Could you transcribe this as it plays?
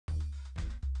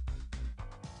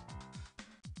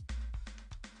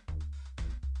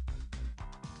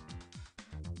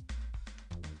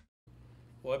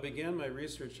Well, I began my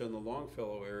research on the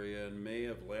Longfellow area in May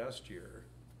of last year,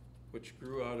 which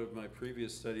grew out of my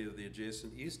previous study of the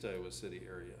adjacent East Iowa City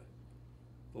area.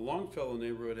 The Longfellow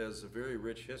neighborhood has a very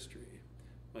rich history.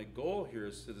 My goal here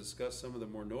is to discuss some of the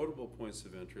more notable points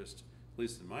of interest, at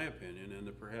least in my opinion, and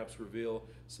to perhaps reveal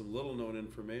some little-known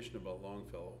information about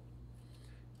Longfellow.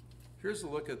 Here's a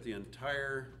look at the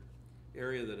entire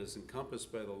area that is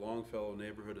encompassed by the Longfellow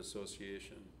Neighborhood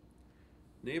Association.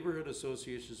 Neighborhood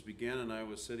associations began in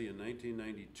Iowa City in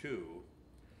 1992,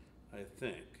 I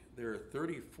think. There are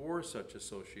 34 such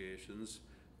associations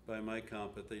by my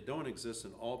count, but they don't exist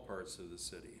in all parts of the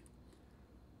city.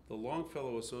 The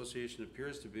Longfellow Association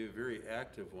appears to be a very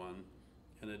active one,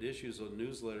 and it issues a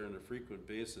newsletter on a frequent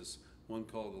basis, one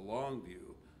called the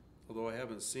Longview, although I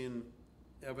haven't seen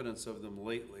evidence of them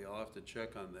lately. I'll have to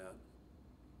check on that.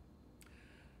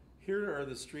 Here are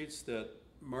the streets that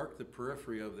mark the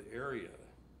periphery of the area,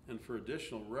 and for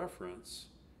additional reference,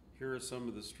 here are some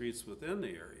of the streets within the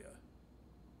area.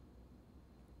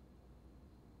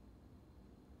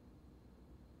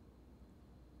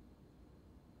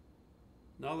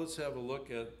 Now let's have a look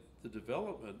at the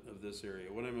development of this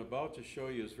area. What I'm about to show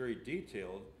you is very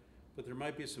detailed, but there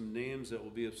might be some names that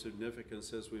will be of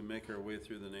significance as we make our way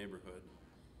through the neighborhood.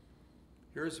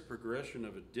 Here's a progression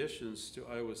of additions to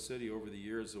Iowa City over the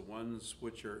years, the ones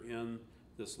which are in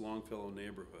this Longfellow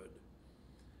neighborhood.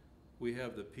 We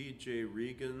have the P.J.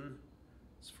 Regan's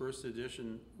first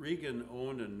edition. Regan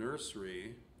owned a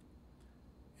nursery.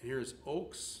 And here's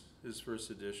Oakes, his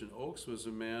first edition. Oakes was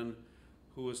a man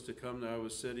who was to come to Iowa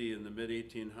City in the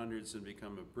mid-1800s and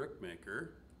become a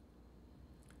brickmaker.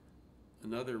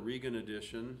 Another Regan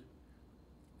edition.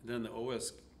 Then the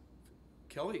O.S.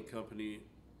 Kelly Company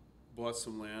bought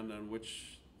some land on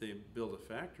which they built a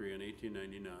factory in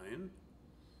 1899.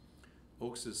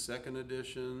 Oakes' second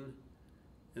edition,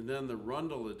 and then the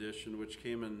Rundle edition, which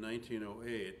came in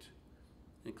 1908,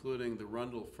 including the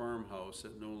Rundle farmhouse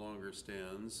that no longer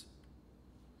stands.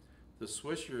 The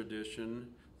Swisher edition,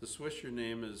 the Swisher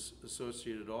name is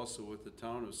associated also with the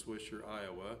town of Swisher,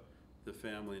 Iowa. The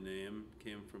family name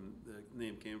came from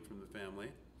the family.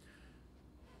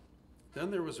 Then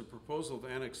there was a proposal of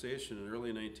annexation in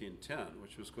early 1910,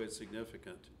 which was quite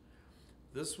significant.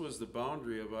 This was the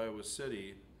boundary of Iowa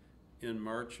City in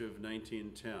March of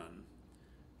 1910,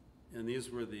 and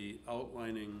these were the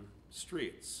outlining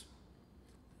streets.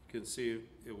 You can see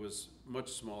it was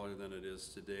much smaller than it is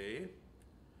today,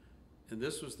 and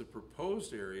this was the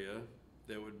proposed area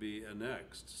that would be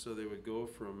annexed. So they would go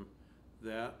from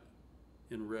that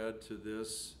in red to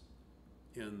this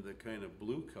in the kind of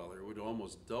blue color. It would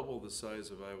almost double the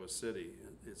size of Iowa City,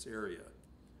 its area.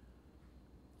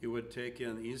 It would take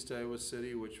in East Iowa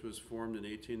City, which was formed in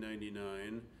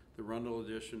 1899, the Rundle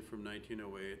edition from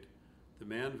 1908, the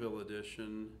Manville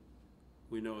edition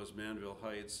we know as Manville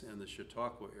Heights, and the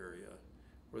Chautauqua area,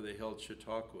 where they held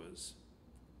Chautauquas.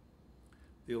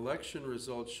 The election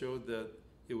results showed that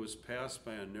it was passed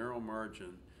by a narrow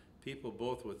margin. People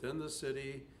both within the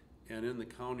city and in the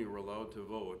county were allowed to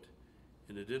vote,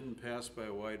 and it didn't pass by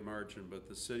a wide margin, but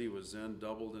the city was then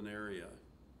doubled in area.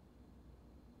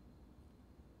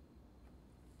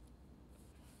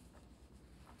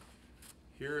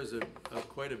 Here is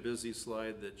quite a busy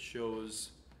slide that shows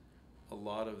a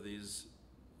lot of these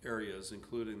areas,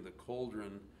 including the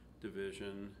Cauldron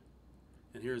division.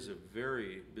 And here's a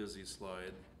very busy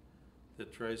slide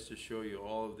that tries to show you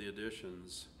all of the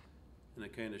additions, and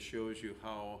it kind of shows you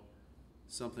how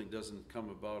something doesn't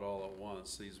come about all at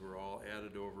once. These were all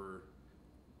added over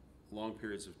long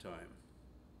periods of time.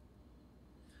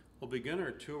 We'll begin our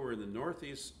tour in the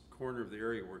northeast corner of the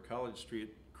area where College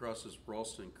Street crosses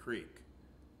Ralston Creek.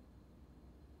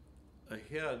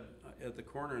 Ahead, at the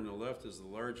corner on the left, is the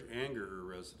large Angerer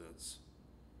residence.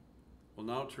 We'll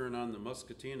now turn on the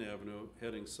Muscatine Avenue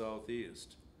heading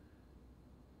southeast.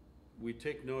 We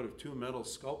take note of two metal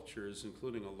sculptures,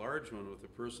 including a large one with a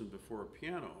person before a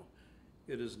piano.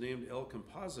 It is named El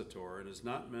Compositor and is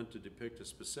not meant to depict a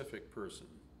specific person.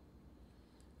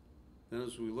 Then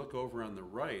as we look over on the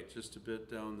right, just a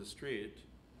bit down the street,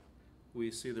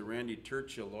 we see the Randy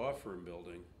Churchill Law Firm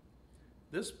building.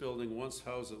 This building once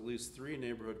housed at least 3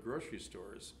 neighborhood grocery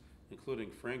stores,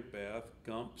 including Frank Bath,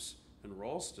 Gump's, and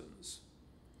Ralston's.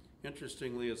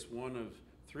 Interestingly, it's one of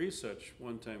 3 such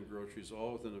one-time groceries,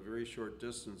 all within a very short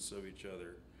distance of each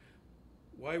other.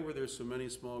 Why were there so many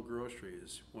small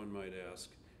groceries, one might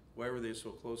ask? Why were they so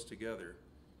close together?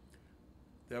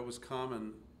 That was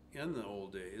common in the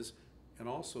old days, and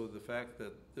also the fact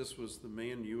that this was the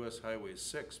main U.S. Highway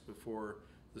 6 before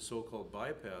the so-called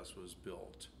bypass was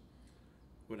built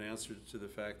would answer to the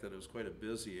fact that it was quite a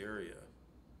busy area.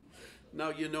 Now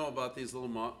you know about these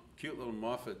little cute little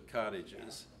Moffat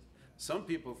cottages. Some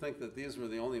people think that these were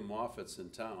the only Moffats in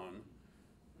town,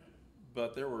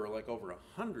 but there were like over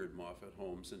 100 Moffat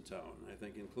homes in town, I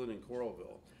think, including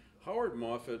Coralville. Howard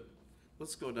Moffat,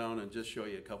 let's go down and just show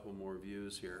you a couple more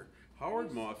views here.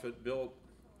 Howard Moffat built,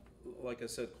 like I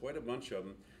said, quite a bunch of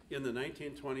them in the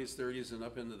 1920s, 30s, and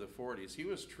up into the 40s. He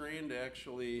was trained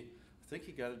actually, I think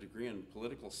he got a degree in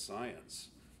political science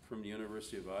from the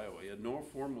University of Iowa. He had no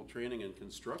formal training in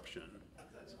construction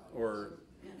or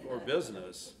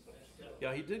business.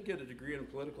 Yeah, he did get a degree in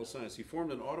political science. He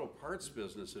formed an auto parts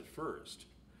business at first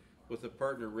with a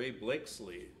partner, Ray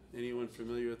Blakesley. Anyone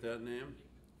familiar with that name?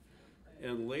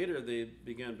 And later they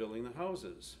began building the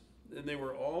houses. And they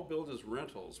were all built as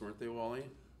rentals, weren't they, Wally?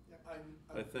 Yeah,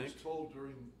 I think. was told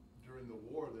during the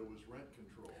war there was rent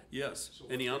control. Yes, So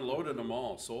and he unloaded them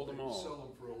all, sold them They'd all. sell them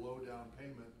for a low down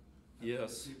payment. And then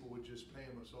Yes. the people would just pay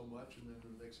him so much, and then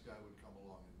the next guy would come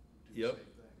along and do Yep. the same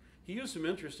thing. He used some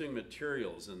interesting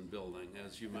materials in building,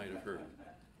 as you might have heard.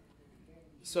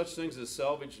 Such things as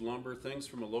salvaged lumber, things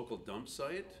from a local dump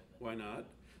site, why not?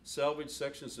 Salvaged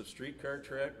sections of streetcar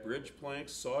track, bridge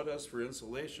planks, sawdust for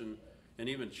insulation, and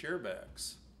even chair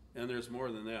backs. And there's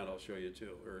more than that I'll show you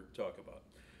too, or talk about.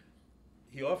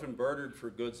 He often bartered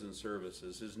for goods and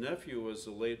services. His nephew was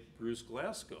the late Bruce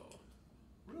Glasgow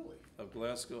Really? of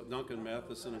Glasgow, Duncan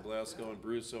Matheson of Glasgow, and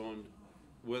Bruce owned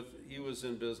he was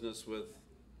in business with,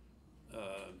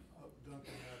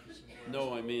 Duncan Matheson.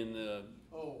 no, I mean,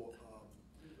 Oh,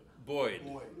 Boyd.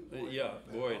 Boyd. Yeah,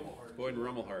 Boyd. Rummelhart. Boyd and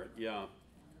Rummelhart, yeah.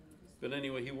 But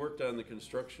anyway, he worked on the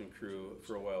construction crew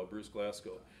for a while, Bruce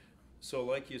Glasgow. So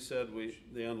like you said,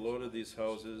 they unloaded these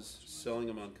houses, selling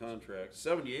them on contract.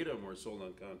 78 of them were sold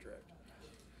on contract.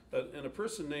 And a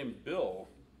person named Bill,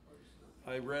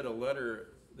 I read a letter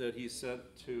that he sent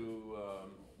to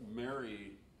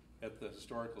Mary at the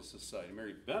Historical Society,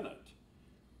 Mary Bennett.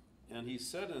 And he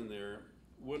said in there,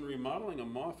 when remodeling a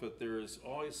Moffat, there is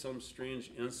always some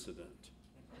strange incident.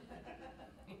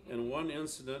 And one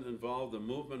incident involved the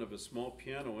movement of a small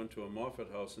piano into a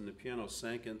Moffat house, and the piano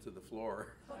sank into the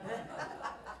floor.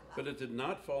 But it did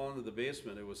not fall into the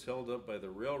basement. It was held up by the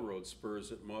railroad spurs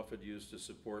that Moffat used as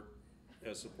support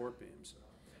beams.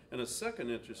 And a second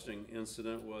interesting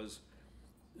incident was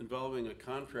involving a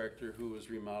contractor who was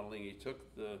remodeling. He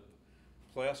took the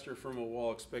plaster from a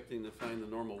wall expecting to find the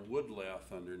normal wood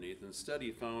lath underneath. Instead,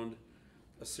 he found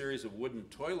a series of wooden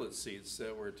toilet seats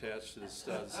that were attached to the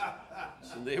studs,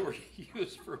 and they were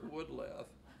used for wood lath.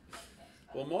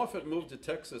 Well, Moffat moved to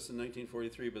Texas in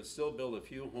 1943, but still built a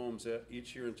few homes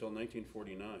each year until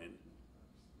 1949.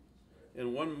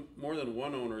 And more than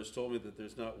one owner has told me that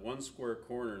there's not one square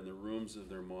corner in the rooms of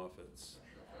their Moffats.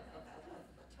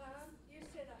 Tom, you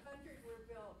said 100 were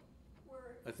built.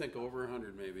 I think over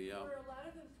 100 maybe, yeah. Were a lot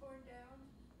of them torn down?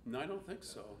 No, I don't think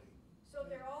so. So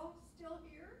they're all still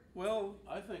here? Well,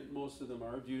 I think most of them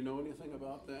are. Do you know anything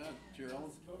about that,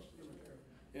 Gerald?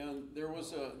 And there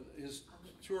was his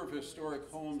tour of historic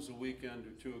homes a weekend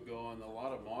or two ago, and a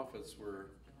lot of Moffats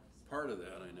were part of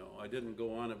that, I know. I didn't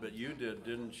go on it, but you did,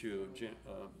 didn't you, Janet?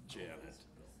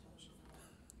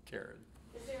 Karen?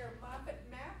 Is there a Moffat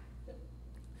map?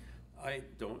 I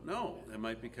don't know. It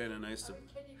might be kind of nice to. Can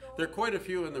you go There are quite a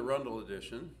few in the Rundle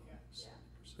edition.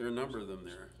 There are a number of them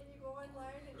there. Can you go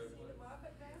online and see the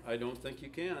Moffat map? I don't think you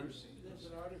can. There's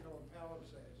an article in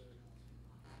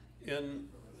Palimpsest. In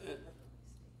the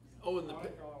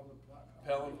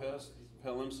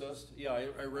Palimpsest? Yeah,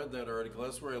 I read that article.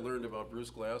 That's where I learned about Bruce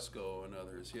Glasgow and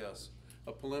others, yes.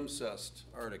 A Palimpsest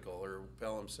article, or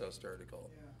Palimpsest article.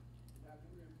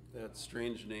 That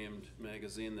strange named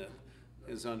magazine that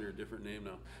is under a different name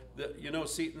now. You know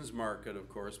Seaton's Market, of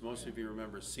course. Most of you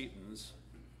remember Seaton's.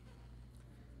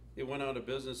 It went out of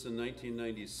business in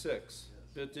 1996.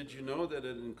 But did you know that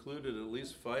it included at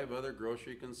least 5 other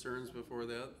grocery concerns before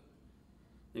that?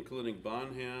 Including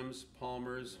Bonhams,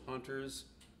 Palmers, Hunters,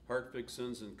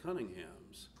 Hartvigsons, and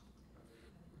Cunninghams.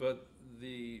 But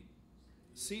the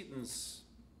Seaton's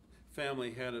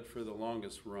family had it for the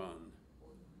longest run.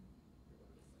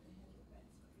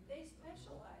 They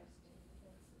specialized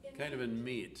in Kind of in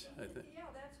meat, I think. Yeah,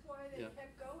 that's why they Yeah.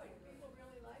 kept going. People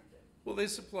really liked it. Well, they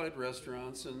supplied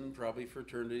restaurants and probably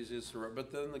fraternities,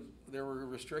 but then there were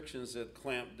restrictions that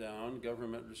clamped down,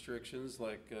 government restrictions,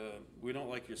 like we don't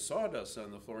like your sawdust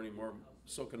on the floor anymore,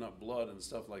 soaking up blood and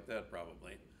stuff like that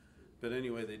probably. But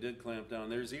anyway, they did clamp down.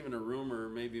 There's even a rumor,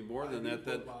 maybe more than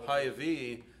that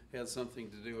Hy-Vee had something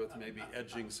to do with maybe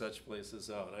edging such places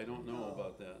out. I don't know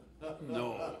about that.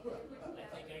 No.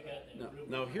 I think I got that.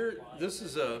 No. Now here,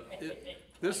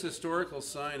 this historical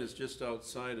sign is just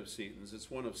outside of Seaton's.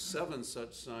 It's one of 7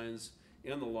 such signs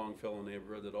in the Longfellow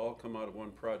neighborhood that all come out of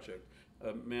one project.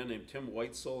 A man named Tim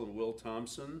Weitzel and Will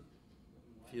Thompson,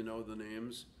 if you know the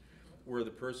names, were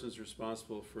the persons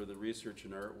responsible for the research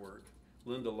and artwork.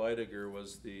 Linda Leidiger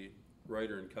was the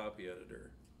writer and copy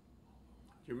editor.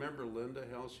 Do you remember Linda,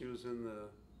 Hal? She was in the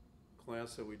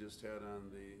class that we just had on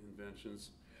the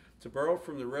inventions. To borrow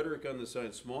from the rhetoric on the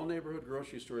sign, small neighborhood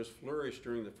grocery stores flourished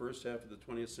during the first half of the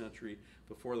 20th century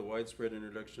before the widespread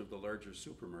introduction of the larger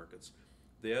supermarkets.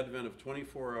 The advent of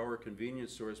 24-hour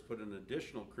convenience stores put an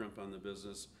additional crimp on the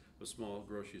business of small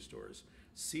grocery stores.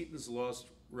 Seaton's lost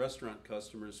restaurant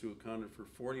customers who accounted for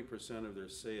 40% of their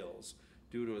sales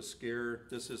due to a scare,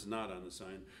 this is not on the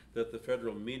sign, that the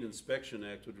Federal Meat Inspection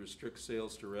Act would restrict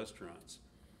sales to restaurants.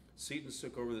 Seaton's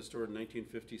took over the store in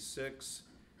 1956,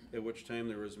 at which time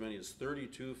there were as many as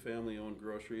 32 family-owned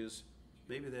groceries.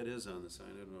 Maybe that is on the sign,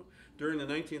 I don't know. During the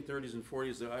 1930s and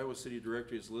 40s, the Iowa City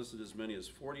Directory has listed as many as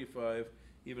 45,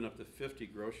 even up to 50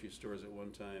 grocery stores at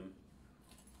one time.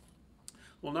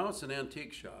 Well, now it's an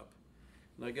antique shop,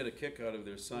 and I get a kick out of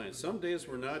their sign. Some days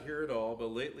we're not here at all, but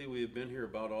lately we've been here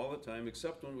about all the time,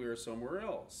 except when we are somewhere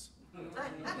else.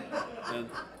 And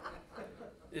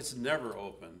it's never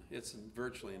open. It's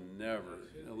virtually never,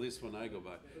 at least when I go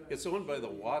by. It's owned by the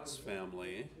Watts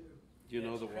family. Do you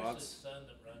know the Chris's Watts? son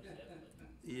that runs that one.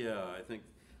 Yeah, I think.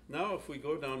 Now if we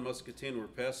go down Muscatine, we're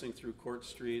passing through Court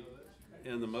Street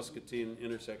and the Muscatine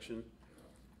intersection.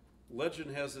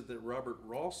 Legend has it that Robert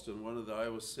Ralston, one of the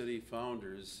Iowa City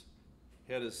founders,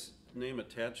 had his name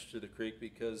attached to the creek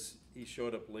because he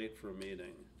showed up late for a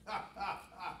meeting.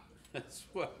 That's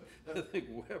what I think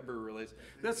Weber relates.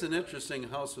 That's an interesting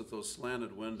house with those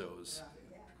slanted windows.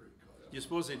 You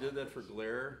suppose they did that for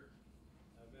glare?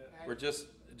 Or just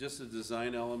a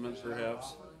design element,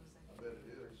 perhaps? I bet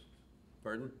it is.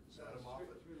 Pardon? Is that a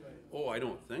Moffett? Oh, I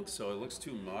don't think so. It looks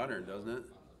too modern, doesn't it?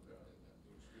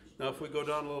 Now, if we go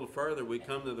down a little farther, we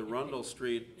come to the Rundle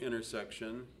Street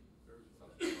intersection.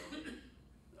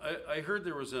 I heard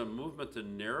there was a movement to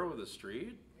narrow the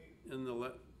street in the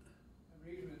The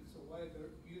reason it's so wide, there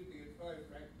used to be a fire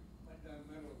track went down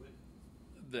the middle of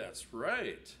it. That's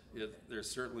right. There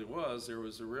certainly was. There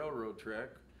was a railroad track,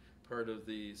 part of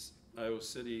the Iowa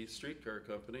City Streetcar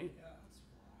Company. Yeah.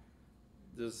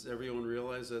 Does everyone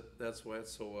realize that that's why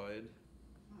it's so wide?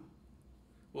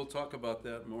 We'll talk about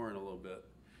that more in a little bit.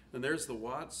 And there's the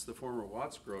Watts, the former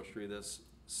Watts Grocery, that's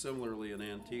similarly an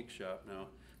antique shop now.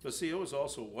 But see, it was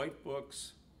also White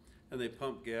Books, and they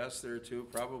pump gas there too,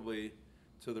 probably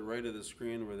to the right of the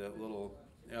screen where that little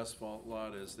asphalt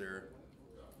lot is there.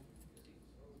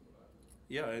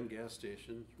 Yeah, and gas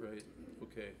station, right,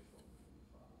 okay.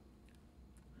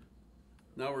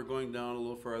 Now we're going down a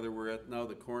little farther. We're at now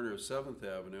the corner of 7th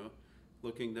Avenue.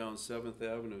 Looking down 7th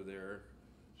Avenue there.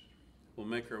 We'll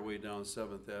make our way down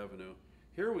 7th Avenue.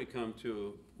 Here we come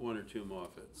to one or two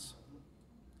Moffetts.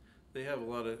 They have a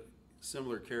lot of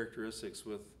similar characteristics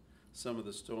with some of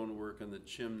the stonework and the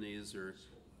chimneys, or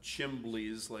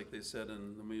chimbleys like they said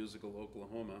in the musical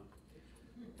Oklahoma.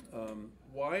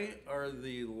 Why are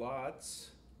the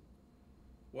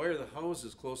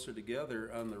houses closer together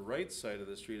on the right side of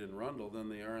the street in Rundle than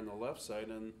they are on the left side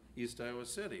in East Iowa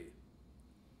City?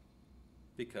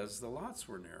 Because the lots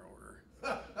were narrower.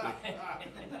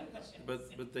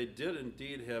 But they did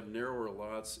indeed have narrower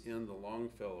lots in the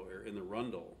Longfellow area, in the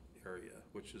Rundle area,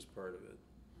 which is part of it.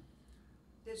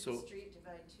 Did So- the street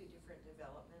divide two different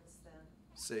developments then?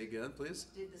 Say again, please?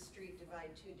 Did the street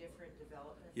divide two different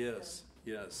developments? Yes,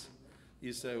 yes.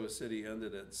 East Iowa City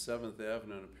ended at 7th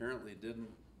Avenue and apparently didn't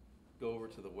go over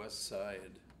to the west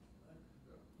side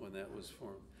when that was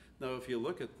formed. Now, if you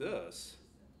look at this,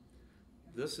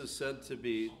 this is said to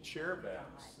be chair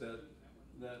backs that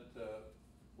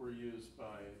were used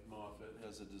by Moffett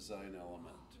as a design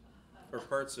element, or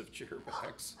parts of chair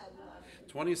backs. I love it.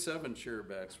 27 chair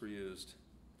backs were used,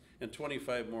 and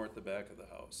 25 more at the back of the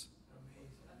house.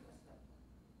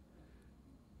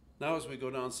 Now as we go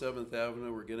down 7th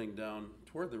Avenue, we're getting down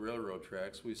toward the railroad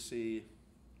tracks. We see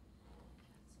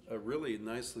a really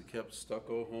nicely kept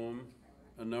stucco home,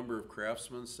 a number of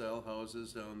craftsman style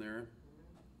houses down there.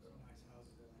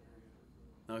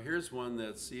 Now here's one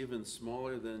that's even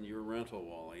smaller than your rental,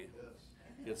 Wally.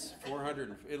 It's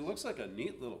 400, it looks like a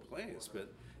neat little place,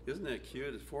 but isn't that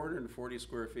cute? It's 440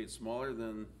 square feet, smaller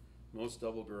than most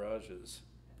double garages.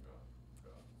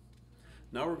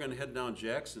 Now we're gonna head down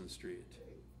Jackson Street.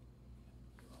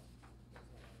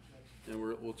 And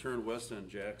we'll turn west on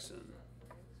Jackson.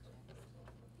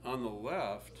 On the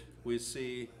left, we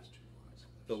see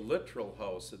the Littrell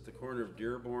House at the corner of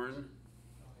Dearborn.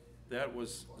 That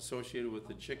was associated with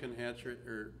the chicken hatchery,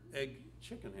 or egg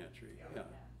chicken hatchery,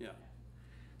 yeah.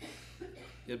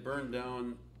 it burned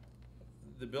down,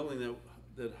 the building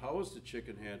that housed the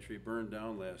chicken hatchery burned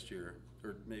down last year,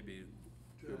 or maybe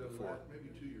year before. Maybe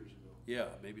 2 years ago. Yeah,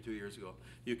 maybe 2 years ago.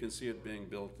 You can see it being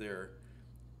built there.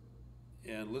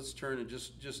 And let's turn and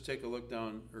just take a look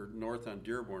down, or north on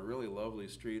Dearborn, really lovely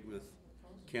street with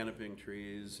canopying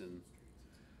trees. And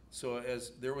so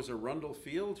as there was a Rundle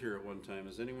Field here at one time.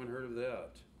 Has anyone heard of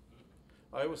that?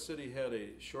 Iowa City had a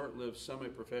short-lived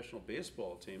semi-professional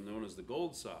baseball team known as the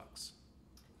Gold Sox.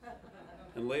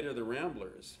 And later the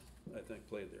Ramblers, I think,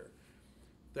 played there.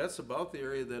 That's about the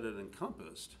area that it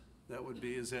encompassed. That would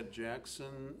be, is that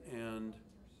Jackson and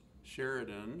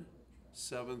Sheridan,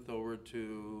 7th over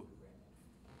to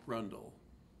Rundle.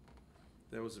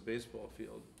 That was a baseball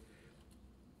field.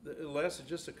 It lasted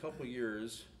just a couple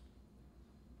years,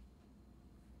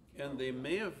 and they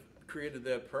may have created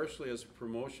that partially as a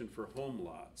promotion for home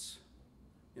lots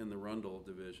in the Rundle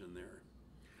division there.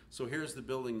 So here's the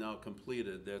building now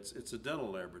completed. It's a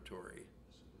dental laboratory.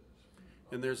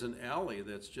 And there's an alley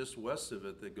that's just west of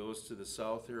it that goes to the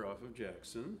south here off of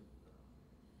Jackson.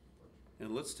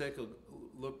 And let's take a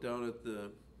look down at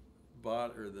the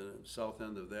the south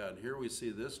end of that. Here we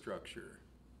see this structure.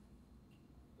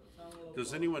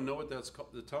 Does anyone know what that's called?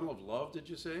 The Tunnel of Love, did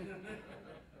you say?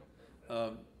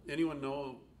 Anyone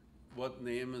know what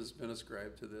name has been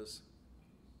ascribed to this?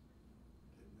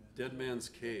 Dead Man's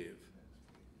Cave.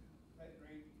 That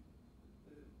drain,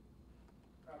 the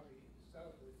property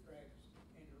south of the tracks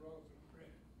into Ralston Bridge.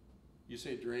 You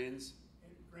say drains?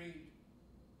 It drained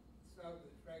south of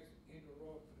the tracks into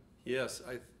Ralston. Yes,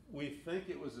 we think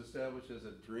it was established as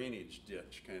a drainage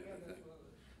ditch kind Yeah, of a that's thing. what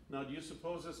it was. Now, do you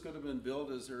suppose this could have been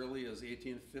built as early as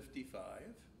 1855?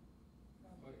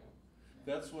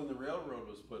 That's when the railroad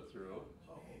was put through.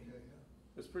 Oh, okay, yeah.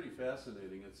 It's pretty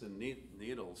fascinating. It's a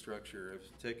neat old structure.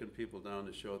 I've taken people down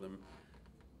to show them.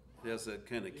 It has that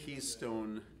kind of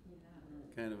keystone,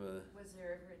 kind of a. Was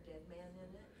there ever a dead man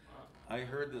in it? I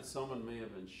heard that someone may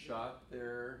have been shot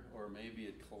there, or maybe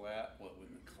it collapsed. Well, it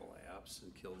wouldn't collapse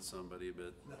and killed somebody,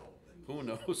 but No. who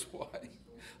knows why?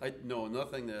 No,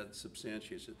 nothing that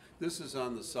substantiates it. This is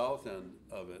on the south end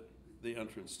of it, the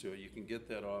entrance to it. You can get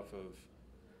that off of,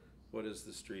 what is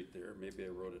the street there? Maybe I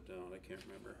wrote it down. I can't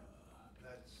remember.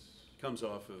 That's Comes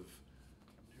off of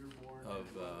Dearborn.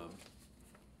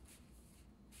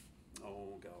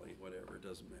 oh golly, whatever, it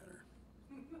doesn't matter.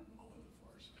 Oh, on the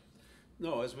far side.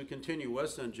 No, as we continue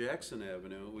west on Jackson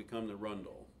Avenue, we come to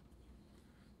Rundle.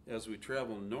 As we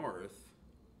travel north,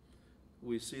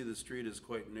 we see the street is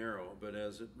quite narrow, but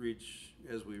as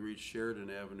we reach Sheridan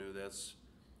Avenue, that's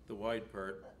the wide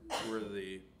part where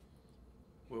the,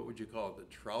 what would you call it, the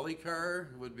trolley car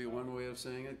would be one way of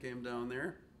saying it, came down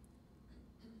there.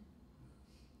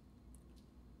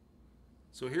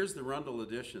 So here's the Rundle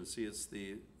addition. See, it's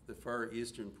the far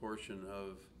eastern portion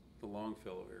of the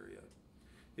Longfellow area.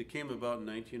 It came about in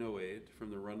 1908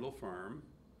 from the Rundle Farm.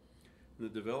 And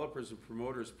the developers and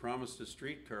promoters promised a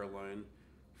streetcar line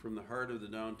from the heart of the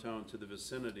downtown to the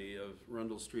vicinity of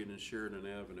Rundle Street and Sheridan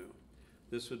Avenue.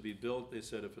 This would be built, they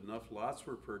said, if enough lots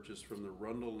were purchased from the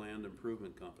Rundle Land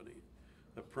Improvement Company.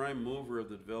 A prime mover of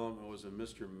the development was a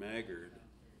Mr. Maggard.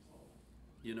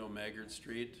 You know Maggard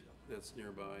Street? That's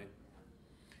nearby.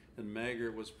 And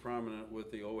Maggard was prominent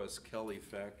with the O.S. Kelly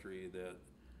factory that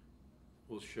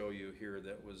we'll show you here,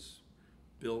 that was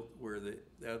built where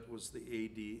that was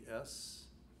the ADS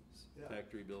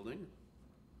factory building.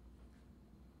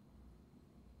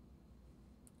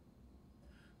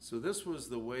 So this was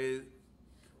the way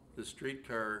the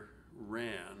streetcar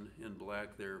ran in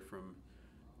black there from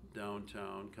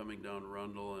downtown, coming down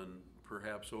Rundle and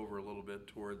perhaps over a little bit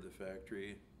toward the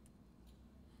factory.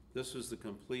 This was the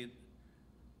complete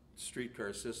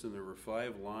streetcar system. There were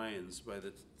 5 lines by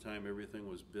the time everything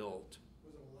was built.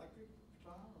 Was it electric,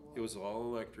 Tom, or what? It was all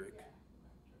electric.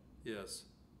 Yes.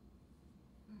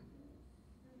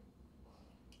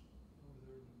 Over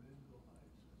there in the Manville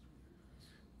Heights, that's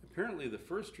weird. Apparently the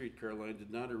first streetcar line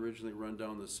did not originally run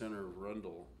down the center of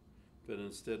Rundle, but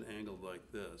instead angled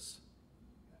like this.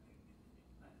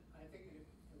 I think it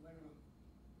went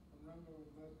from Rundle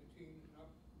above the team up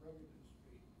Rutherford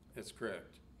Street. That's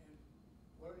correct. And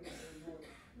what is there north?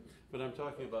 But I'm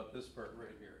talking about this part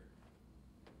right here.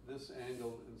 This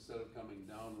angled instead of coming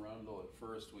down Rundle at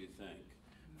first, we think,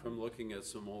 from looking at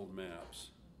some old maps.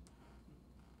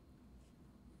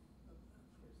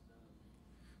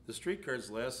 The streetcars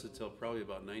lasted till probably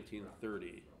about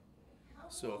 1930. How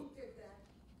So- long did that,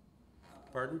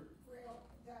 Pardon?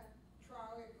 that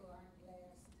trolley line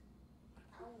last?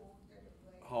 How long did it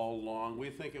last? How long? We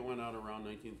think it went out around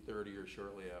 1930 or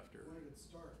shortly after. When did it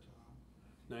start, Tom?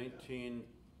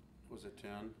 was it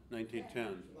 10?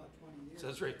 1910. About 20 years. It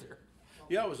says right there.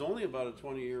 Yeah, it was only about a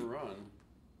 20-year run.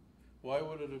 Why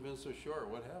would it have been so short?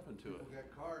 What happened to it? We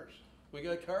got cars. We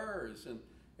got cars,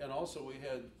 and also we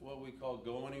had what we call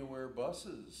go-anywhere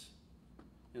buses.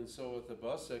 And so with a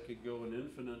bus that could go an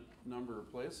infinite number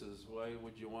of places, why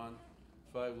would you want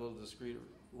 5 little discrete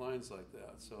lines like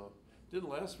that? So it didn't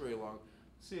last very long.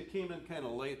 See, it came in kind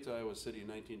of late to Iowa City in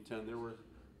 1910. There were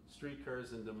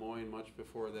streetcars in Des Moines much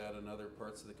before that in other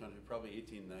parts of the country, probably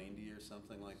 1890 or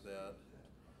something like that.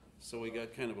 So we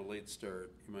got kind of a late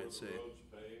start, you might say. Were the roads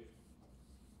paved?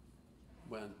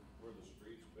 When? Were the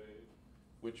streets paved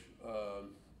Which, in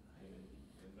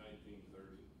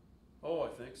 1930? oh, I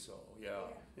think so, yeah.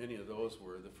 Any of those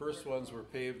were. The first ones were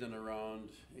paved in around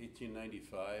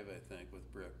 1895, I think,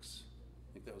 with bricks.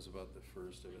 I think that was about the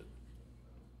first of it.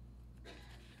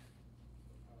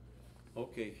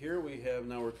 Okay, here we have,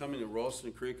 now we're coming to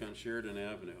Ralston Creek on Sheridan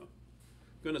Avenue.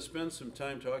 Going to spend some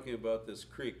time talking about this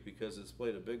creek because it's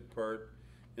played a big part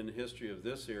in the history of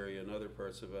this area and other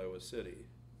parts of Iowa City.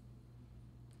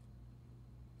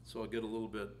 So I'll get a little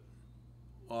bit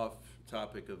off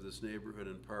topic of this neighborhood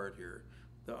in part here.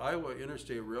 The Iowa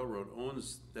Interstate Railroad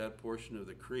owns that portion of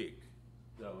the creek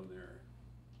down there.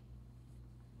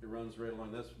 It runs right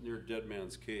along, that's near Dead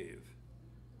Man's Cave.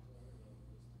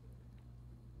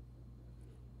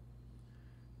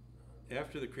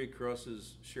 After the creek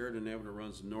crosses, Sheridan Avenue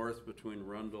runs north between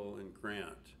Rundle and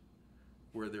Grant,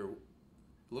 where there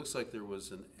looks like there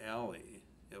was an alley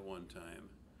at one time.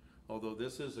 Although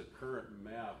this is a current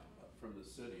map from the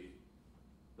city,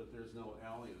 but there's no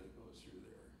alley that goes through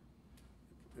there.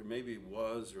 There maybe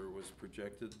was or was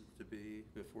projected to be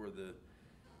before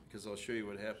because I'll show you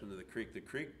what happened to the creek. The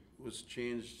creek was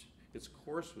changed, its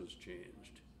course was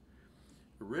changed.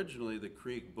 Originally the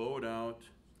creek bowed out.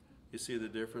 You see the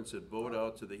difference? It bowed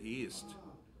out to the east,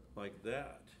 like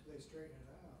that. They straighten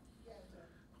it out.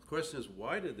 The question is,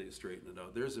 why did they straighten it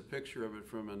out? There's a picture of it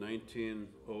from a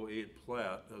 1908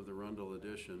 plat of the Rundle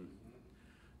edition.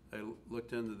 I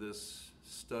looked into this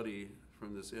study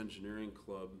from this engineering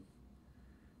club.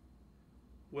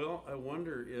 Well, I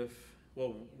wonder if,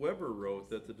 well, Weber wrote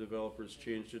that the developers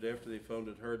changed it after they found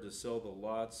it hard to sell the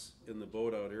lots in the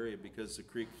bowed out area because the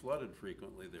creek flooded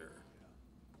frequently there.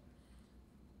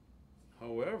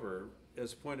 However,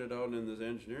 as pointed out in this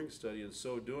engineering study, in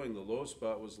so doing, the low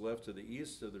spot was left to the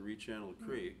east of the rechanneled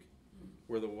creek,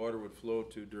 where the water would flow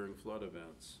to during flood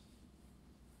events.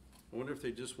 I wonder if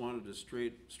they just wanted a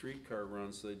straight streetcar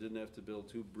run so they didn't have to build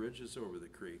 2 bridges over the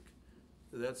creek.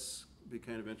 That's be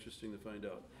kind of interesting to find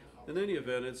out. In any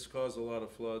event, it's caused a lot of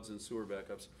floods and sewer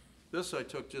backups. This I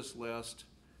took just last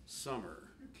summer.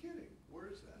 You're kidding. Where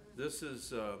is that? This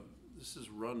is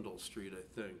Rundle Street,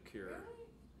 I think, here.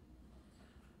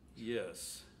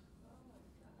 Yes.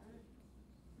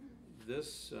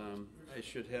 This, I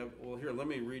should have, well here, let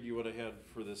me read you what I had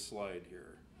for this slide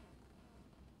here.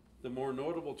 The more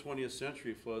notable 20th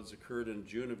century floods occurred in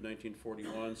June of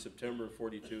 1941, September of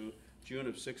 42, June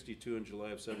of 62, and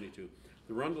July of 72.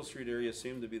 The Rundle Street area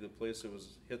seemed to be the place that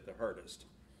was hit the hardest.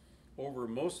 Over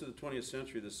most of the 20th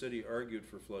century, the city argued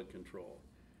for flood control.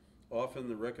 Often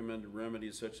the recommended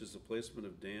remedies, such as the placement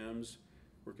of dams,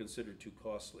 were considered too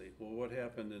costly. Well, what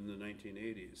happened in the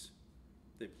 1980s?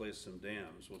 They placed some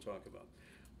dams, we'll talk about.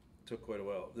 It took quite a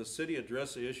while. The city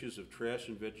addressed the issues of trash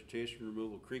and vegetation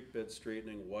removal, creek bed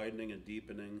straightening, widening and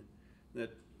deepening.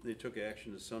 That they took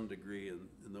action to some degree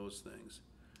in those things.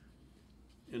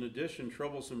 In addition,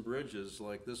 troublesome bridges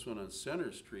like this one on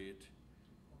Center Street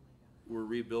were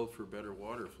rebuilt for better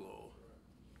water flow.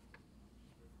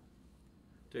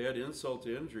 To add insult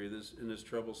to injury, in this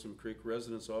troublesome creek,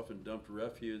 residents often dumped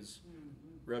refuse,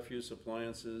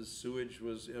 appliances, sewage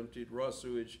was emptied, raw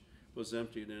sewage was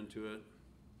emptied into it.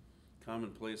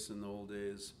 Commonplace in the old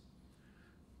days.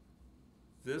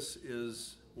 This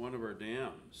is one of our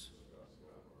dams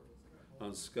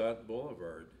on Scott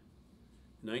Boulevard.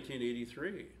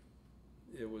 1983,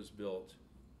 it was built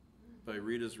by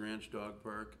Rita's Ranch Dog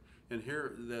Park. And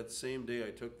here, that same day I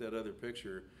took that other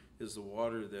picture, is the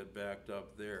water that backed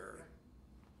up there.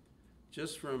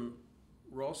 Just from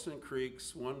Ralston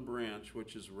Creek's one branch,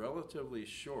 which is relatively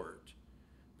short,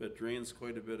 but drains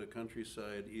quite a bit of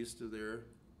countryside east of there.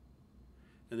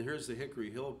 And here's the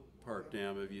Hickory Hill Park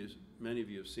Dam. Many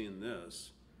of you have seen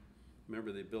this.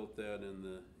 Remember, they built that in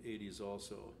the 80s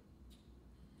also.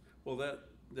 Well,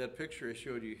 that picture I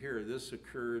showed you here, this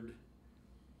occurred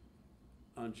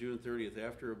on June 30th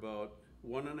after about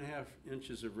 1.5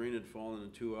 inches of rain had fallen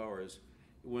in 2 hours.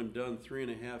 When done,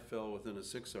 3.5 fell within a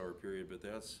 6-hour period, but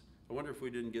I wonder if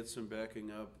we didn't get some backing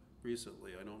up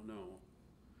recently, I don't know.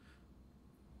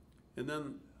 And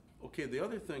then Okay, the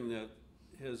other thing that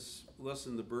has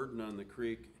lessened the burden on the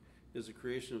creek is the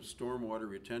creation of stormwater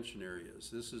retention areas.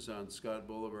 This is on Scott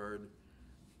Boulevard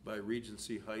by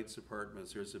Regency Heights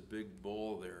Apartments. There's a big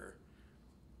bowl there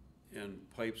and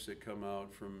pipes that come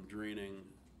out from draining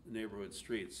neighborhood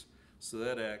streets. So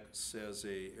that acts as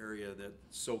a area that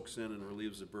soaks in and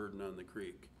relieves the burden on the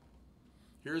creek.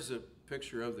 Here's a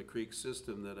picture of the creek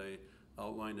system that I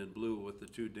outlined in blue with the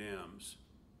two dams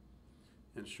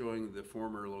and showing the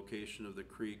former location of the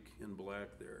creek in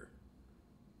black there.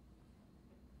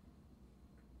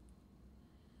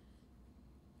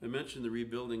 I mentioned the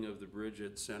rebuilding of the bridge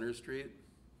at Center Street.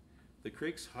 The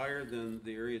creek's higher than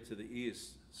the area to the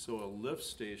east, so a lift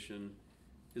station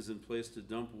is in place to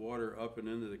dump water up and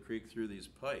into the creek through these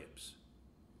pipes.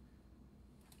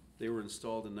 They were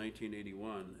installed in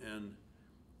 1981, and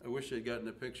I wish I'd gotten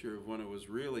a picture of when it was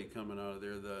really coming out of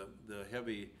there. The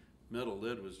heavy metal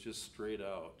lid was just straight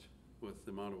out with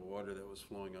the amount of water that was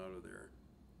flowing out of there.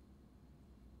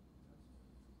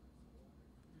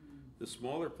 The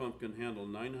smaller pump can handle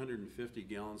 950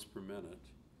 gallons per minute,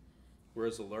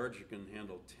 whereas the larger can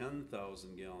handle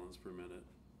 10,000 gallons per minute.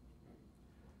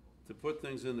 To put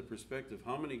things into perspective,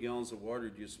 how many gallons of water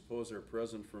do you suppose are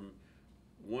present from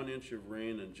 1 inch of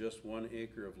rain and just 1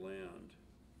 acre of land?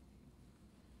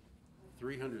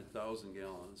 300,000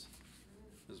 gallons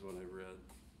is what I read.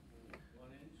 1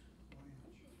 inch?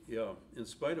 Yeah, in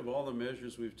spite of all the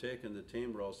measures we've taken to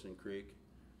tame Ralston Creek,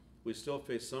 we still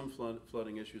face some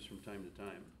flooding issues from time to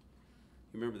time.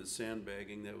 You remember the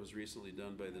sandbagging that was recently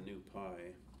done by the new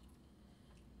PI.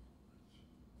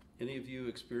 Any of you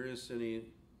experienced any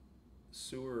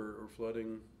sewer or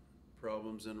flooding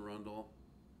problems in Rundle?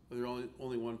 Well, there are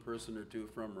only one person or two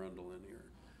from Rundle in here,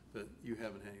 but you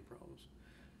haven't had any problems.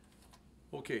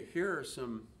 Okay, here are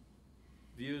some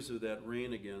views of that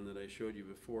rain again that I showed you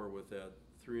before with that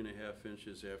 3.5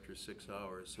 inches after 6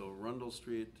 hours. So Rundle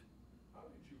Street. How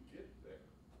did you get there?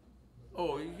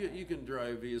 Oh, you can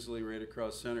drive easily right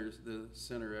across the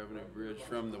Center Avenue Bridge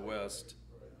from the west.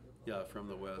 Yeah, from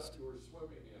the west. You were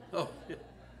swimming in. Oh, yeah.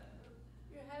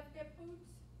 You have hip boots?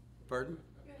 Pardon?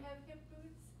 You have hip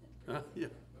boots? Yeah,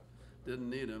 didn't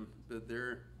need them, but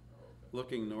they're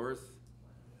looking north.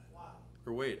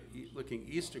 Or wait, looking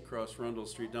east across Rundle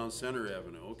Street down Center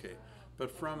Avenue, okay. But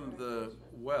from the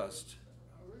west,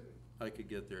 I could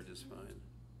get there just fine.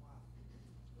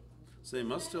 So they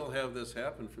must still have this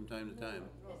happen from time to time.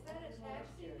 Is that a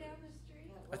taxi down the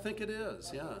street? I think it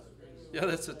is, yeah. Yeah,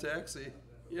 that's a taxi,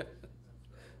 yeah. Boy,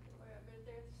 I bet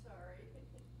they're sorry.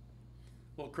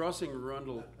 Well, crossing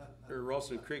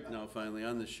Ralston Creek now finally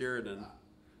on the Sheridan,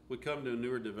 we come to a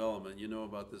newer development. You know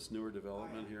about this newer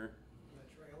development here?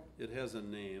 The trail. It has a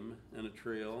name and a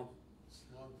trail, It's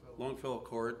Longfellow. Longfellow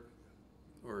Court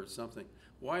or something.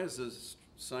 Why is this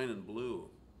sign in blue?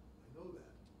 I know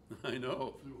that, I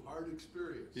know. through hard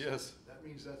experience. Yes. That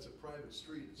means that's a private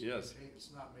street. It's Yes. It's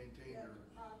not maintained Yeah, or.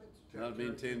 private Not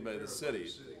maintained by the city.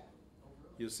 Yeah.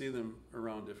 You see them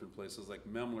around different places, like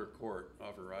Memler Court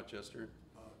off of Rochester.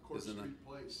 Court Isn't it? Street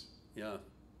Place. Yeah,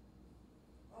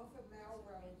 Off of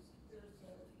Melrose, there's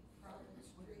a private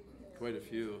street there. quite a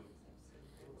few.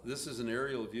 This is an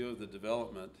aerial view of the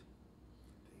development.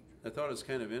 I thought it was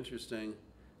kind of interesting.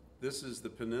 This is the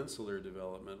peninsular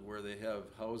development where they have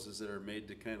houses that are made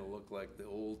to kind of look like the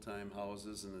old time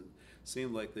houses, and it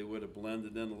seemed like they would have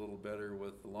blended in a little better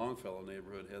with the Longfellow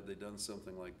neighborhood had they done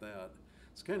something like that.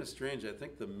 It's kind of strange. I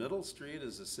think the middle street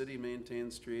is a city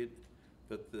maintained street,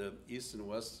 but the east and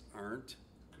west aren't.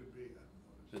 Could be,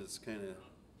 I don't know. It's kind of,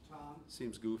 Tom,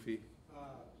 seems goofy.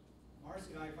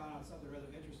 Marcy and I found out something rather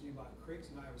interesting about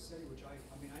creeks in Iowa City, which I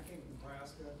mean, I came from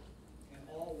Nebraska, and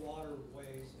all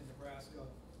waterways in Nebraska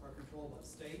are controlled by the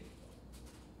state.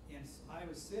 In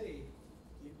Iowa City,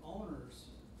 the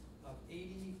owners of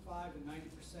 85 to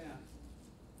 90%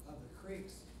 of the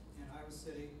creeks in Iowa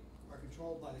City are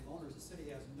controlled by the owners. The city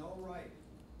has no right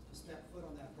to step foot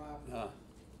on that property. Ah.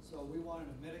 So we wanted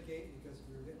to mitigate because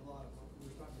we were getting a lot of, we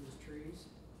were starting to lose trees,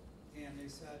 and they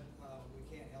said, we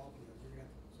can't help you.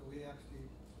 So we actually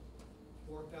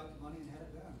worked out the money and had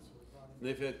it done, so we brought in.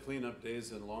 They've had cleanup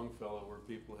days in Longfellow where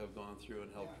people have gone through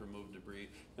and helped Yeah. remove debris.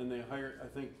 And they hired, I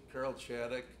think Carol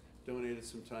Chaddock donated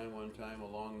some time one time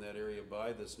along that area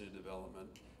by this new development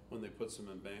when they put some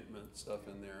embankment stuff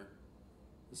in there.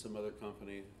 And some other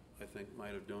company, I think,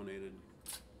 might have donated.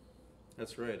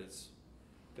 That's right, it's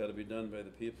gotta be done by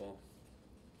the people.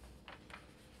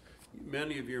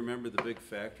 Many of you remember the big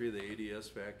factory, the ADS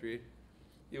factory.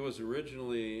 It was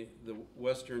originally the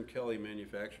Western Kelly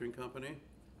Manufacturing Company,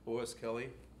 O.S. Kelly,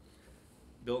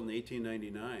 built in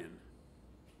 1899.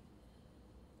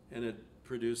 And it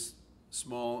produced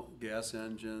small gas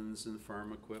engines and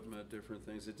farm equipment, different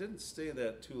things. It didn't stay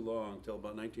that too long, till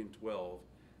about 1912.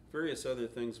 Various other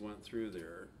things went through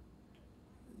there,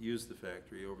 used the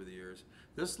factory over the years.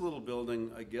 This little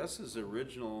building, I guess, is the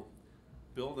original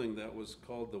building that was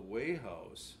called the Way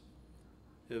House.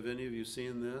 Have any of you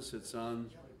seen this? It's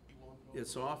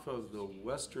off of the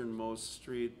westernmost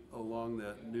street along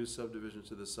that new subdivision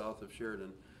to the south of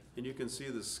Sheridan. And you can see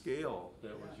the scale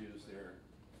that was used there,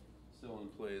 still in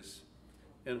place.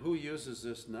 And who uses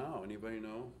this now? Anybody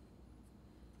know?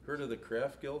 Heard of the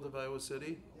Craft Guild of Iowa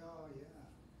City? Oh, yeah.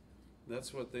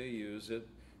 That's what they use.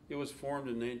 It was formed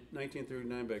in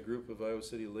 1939 by a group of Iowa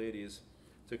City ladies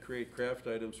to create craft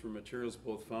items from materials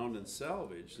both found and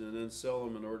salvaged, and then sell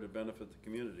them in order to benefit the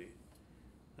community.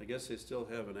 I guess they still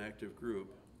have an active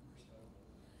group.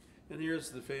 And here's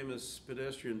the famous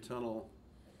pedestrian tunnel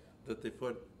that they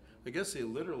put, I guess they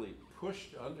literally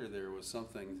pushed under there with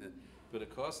something, but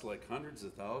it cost like hundreds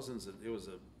of thousands. It was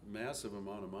a massive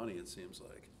amount of money, it seems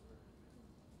like.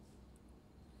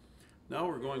 Now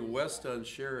we're going west on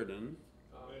Sheridan.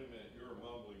 Wait a minute, you were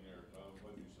mumbling there, Tom,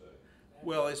 what'd you say?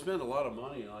 Well, I spent a lot of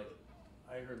money, like,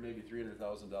 I heard maybe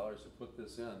 $300,000 to put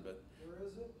this in, but Where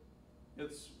is it?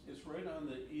 it's right on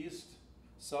the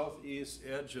southeast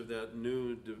edge of that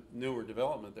newer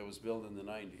development that was built in the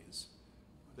 90s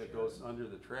that goes under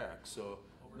the track. So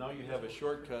now you have a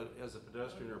shortcut as a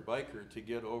pedestrian or biker to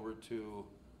get over to,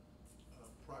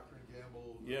 Procter and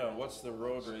Gamble. yeah, what's the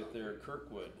road right there?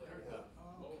 Kirkwood,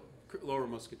 Lower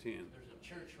Muscatine. There's a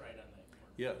church right on that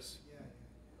corner. Yes. Yeah,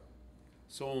 yeah.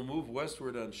 So we'll move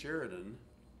westward on Sheridan.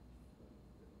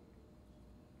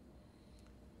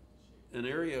 An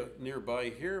area nearby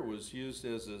here was used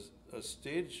as a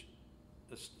stage,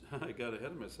 I got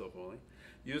ahead of myself, Wally,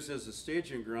 used as a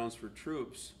staging grounds for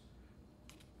troops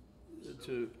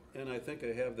and I think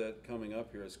I have that coming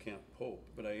up here as Camp Pope,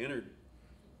 but I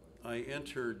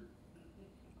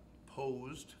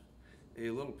posed a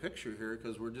little picture here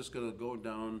because we're just gonna go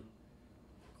down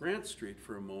Grant Street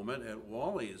for a moment at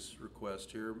Wally's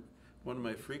request here. One of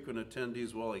my frequent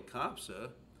attendees, Wally Kopsa,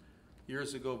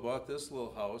 years ago bought this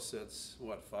little house that's,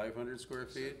 what, 500 square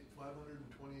feet?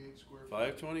 528 square feet.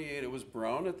 528, it was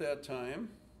brown at that time.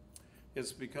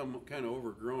 It's become kind of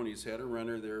overgrown. He's had a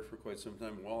renter there for quite some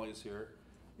time. Wally's here.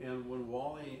 And when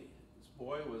Wally's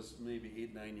boy was maybe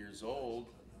 8, 9 years old,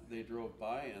 they drove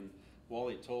by and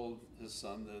Wally told his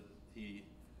son that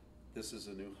this is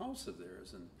a new house of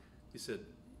theirs. And he said,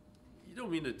 "You don't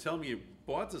mean to tell me you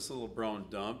bought this little brown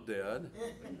dump, Dad?"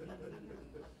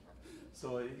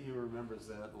 So he remembers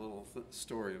that little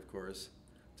story, of course,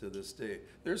 to this day.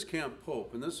 There's Camp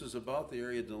Pope, and this was about the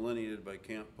area delineated by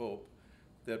Camp Pope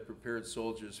that prepared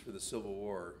soldiers for the Civil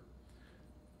War.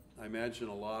 I imagine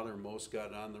a lot or most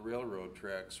got on the railroad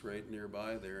tracks right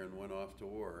nearby there and went off to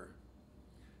war.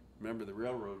 Remember, the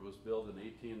railroad was built in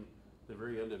the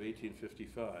very end of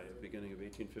 1855, beginning of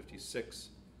 1856.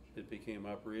 It became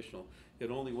operational.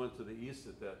 It only went to the east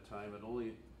at that time.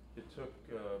 It took,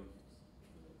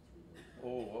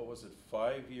 what was it,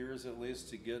 5 years at least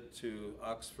to get to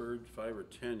Oxford, 5 or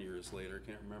 10 years later,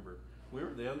 can't remember. We were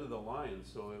at the end of the line,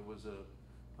 so it was a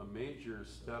major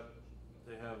step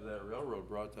to have that railroad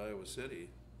brought to Iowa City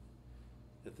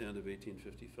at the end of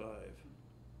 1855.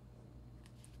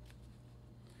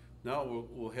 Now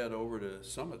we'll head over to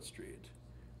Summit Street.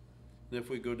 And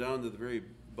if we go down to the very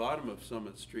bottom of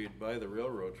Summit Street by the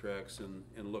railroad tracks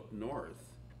and look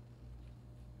north,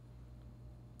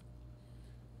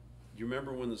 do you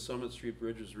remember when the Summit Street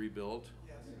Bridge was rebuilt?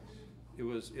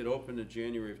 Yes. It opened in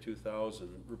January of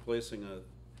 2000, replacing a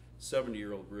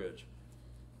 70-year-old bridge.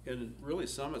 And really,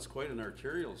 Summit's quite an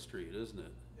arterial street, isn't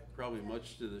it? Yep. Probably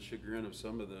much to the chagrin of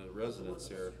some of the residents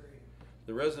Elizabeth here. Street.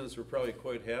 The residents were probably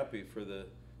quite happy for the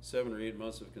 7 or 8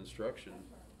 months of construction.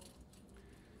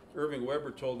 Irving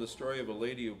Weber told the story of a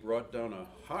lady who brought down a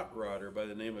hot rodder by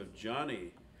the name of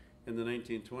Johnny in the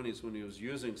 1920s when he was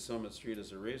using Summit Street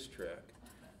as a racetrack.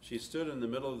 She stood in the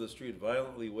middle of the street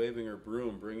violently waving her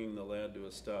broom, bringing the lad to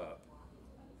a stop.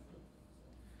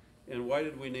 And why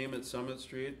did we name it Summit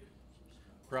Street?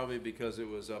 Probably because it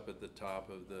was up at the top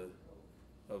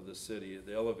of the city.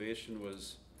 The elevation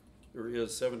is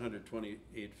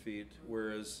 728 feet,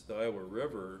 whereas the Iowa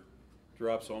River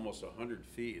drops almost 100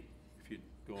 feet if you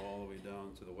go all the way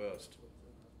down to the west.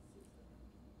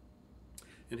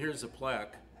 And here's a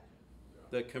plaque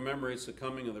that commemorates the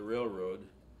coming of the railroad,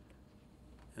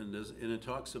 and it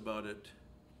talks about it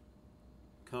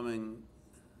coming.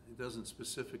 It doesn't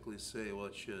specifically say, well,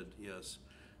 it should, yes.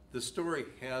 The story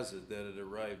has it that it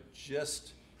arrived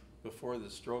just before the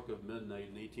stroke of midnight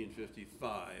in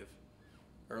 1855.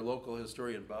 Our local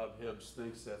historian Bob Hibbs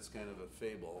thinks that's kind of a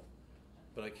fable,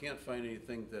 but I can't find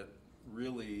anything that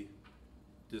really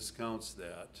discounts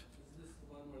that. Is this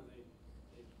the one where they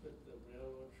put the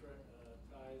railroad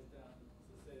ties down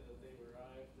to say that they've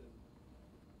arrived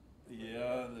and?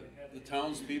 Yeah, They had the to-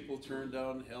 townspeople turned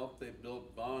down help, they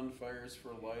built bonfires for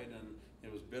light, and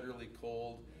it was bitterly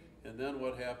cold. And then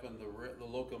what happened, the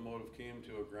locomotive came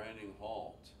to a grinding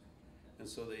halt. And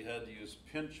so they had to use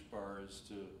pinch bars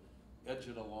to edge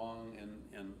it along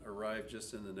and arrive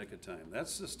just in the nick of time.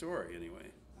 That's the story,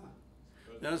 anyway.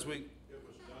 But Now, as we, it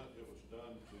was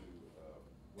done to,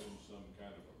 win some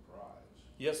kind of a prize.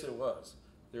 yes, it was.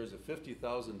 There's a $50,000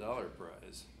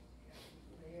 prize.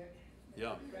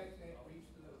 Yeah. Tracks that reach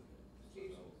the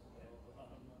station,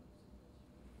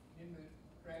 then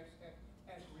the tracks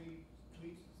have to reach the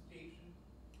station.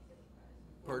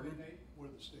 Pardon? Where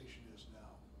the station is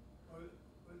now.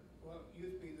 Well, it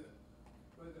used to be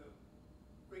where the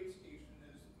freight station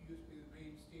is, it used to be the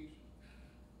main station.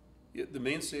 Yeah, the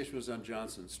main station was on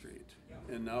Johnson Street,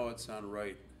 Yeah. and now it's on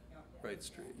Wright Yeah.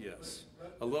 Street, yes.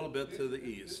 But A little bit to the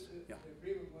east, yeah. The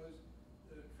agreement was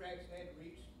the tracks had to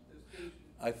reach the station.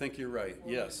 I think you're right,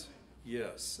 yes.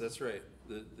 Yes, that's right,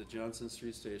 the Johnson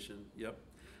Street Station, yep.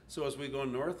 So as we go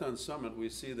north on Summit, we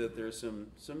see that there's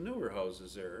some newer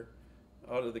houses there,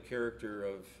 out of the character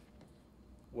of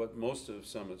what most of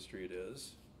Summit Street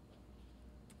is.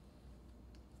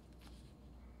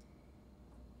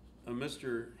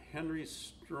 Mr. Henry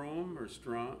Strom, or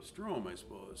Strom, I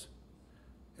suppose,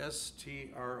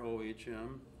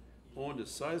 Strohm, owned a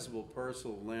sizable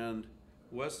parcel of land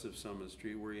west of Summit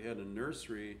Street where he had a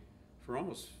nursery for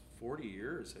almost 40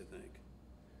 years, I think.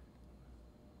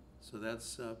 So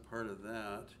that's part of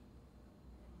that.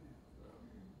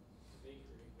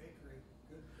 Bakery,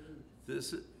 good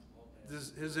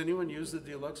food. Has anyone used the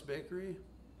Deluxe Bakery?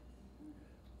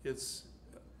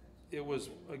 It was,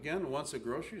 again, once a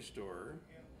grocery store,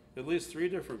 at least 3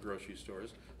 different grocery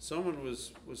stores.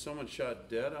 Was someone shot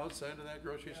dead outside of that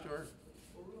grocery store?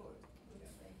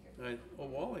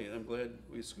 Wally, I'm glad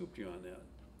we scooped you on that.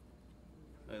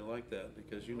 I like that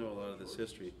because you know a lot of this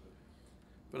history.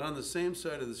 But on the same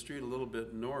side of the street, a little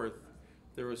bit north,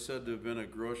 there was said to have been a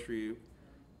grocery,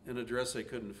 an address I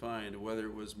couldn't find, whether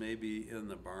it was maybe in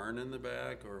the barn in the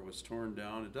back or it was torn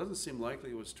down. It doesn't seem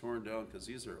likely it was torn down because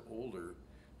these are older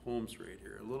homes right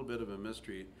here. A little bit of a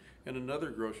mystery. And another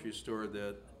grocery store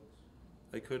that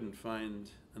I couldn't find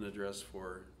an address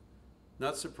for.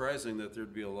 Not surprising that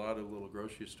there'd be a lot of little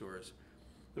grocery stores.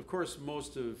 Of course,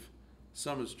 most of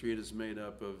Summit Street is made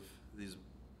up of these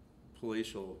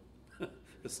palatial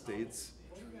estates.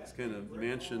 It's kind of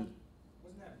mansion.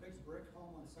 Wasn't that big brick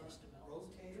home on Summit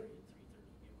rotated?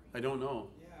 I don't know.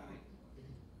 Yeah,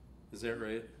 Is that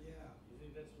right? yeah. You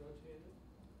think that's rotated?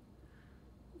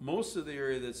 Most of the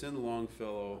area that's in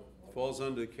Longfellow falls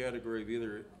under the category of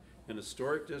either an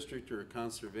historic district or a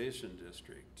conservation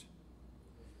district.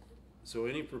 So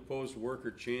any proposed work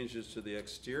or changes to the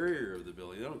exterior of the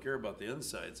building, they don't care about the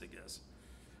insides, I guess,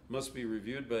 must be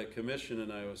reviewed by a commission in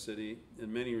Iowa City,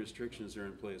 and many restrictions are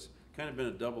in place. Kind of been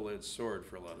a double-edged sword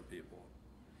for a lot of people.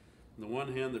 On the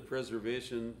one hand, the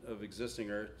preservation of existing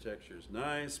architecture is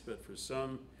nice, but for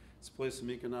some, it's a place of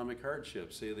economic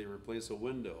hardship. Say they replace a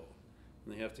window,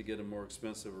 and they have to get a more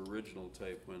expensive original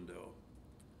type window.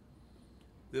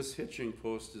 This hitching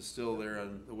post is still there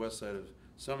on the west side of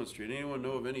Summit Street. Anyone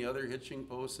know of any other hitching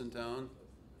posts in town?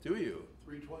 Do you?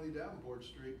 320 Davenport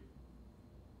Street.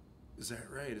 Is that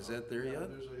right? Is that there Yeah, yet?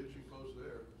 there's a hitching post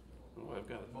there. Oh, I've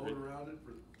got it. Mowed around it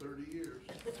for 30 years.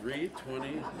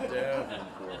 320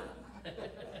 Davenport.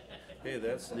 Hey,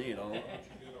 that's neat. Get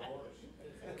a horse.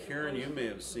 Karen, you may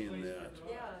have seen that.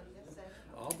 Yeah, yes,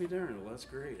 I. I'll be darned. Well, that's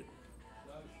great.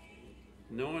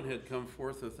 No one had come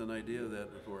forth with an idea of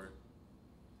that before.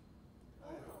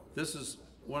 This is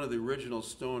one of the original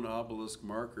stone obelisk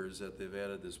markers that they've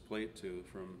added this plate to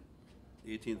from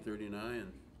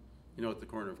 1839. You know, at the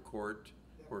corner of Court,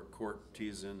 where Court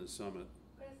tees into Summit.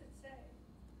 What does it say?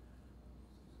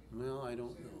 Well, I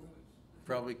don't know.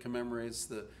 Probably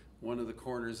commemorates one of the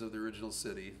corners of the original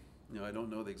city. You know, I don't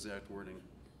know the exact wording.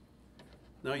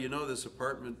 Now, you know, this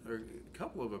apartment, or a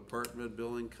couple of apartment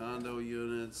building condo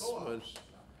units. Co-ops.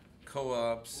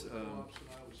 Co-ops. Co-ops in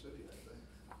Iowa City, I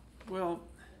think. Well,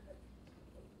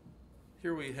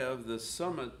 here we have the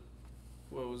Summit,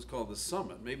 what was called the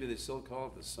Summit. Maybe they still call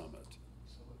it the Summit.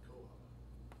 Summit Co-op.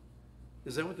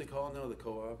 Is that what they call it now, the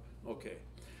co-op? Okay.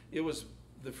 It was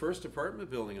the first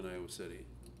apartment building in Iowa City.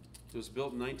 It was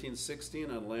built in 1916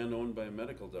 on land owned by a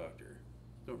medical doctor.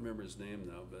 Don't remember his name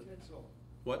now, but. Titzel,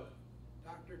 What?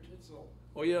 Dr. Titzel.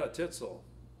 Oh yeah, Titzel.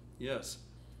 Yes.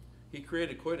 He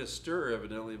created quite a stir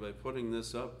evidently by putting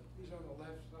this up. He's on the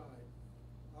left side,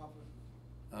 off of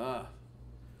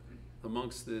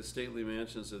amongst the stately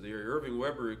mansions of the area. Irving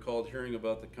Weber recalled hearing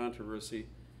about the controversy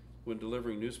when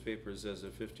delivering newspapers as a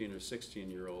 15 or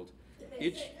 16-year-old.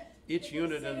 Each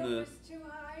unit in the... Did they say it was too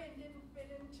high and didn't fit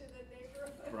into the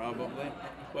neighborhood? Probably.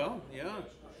 Well, yeah.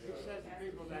 He says the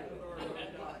people next door moved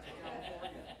out to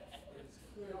California.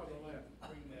 No,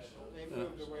 they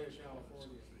moved away to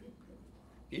California.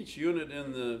 Each unit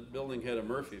in the building had a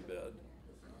Murphy bed.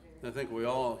 I think we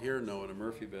all here know what a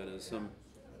Murphy bed is.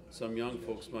 Some young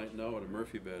folks might know what a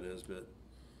Murphy bed is, but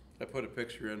I put a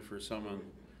picture in for someone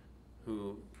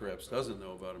who perhaps doesn't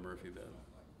know about a Murphy bed.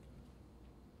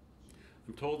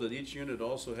 I'm told that each unit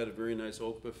also had a very nice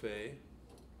oak buffet,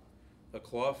 a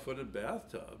claw-footed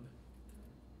bathtub,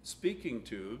 speaking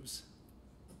tubes.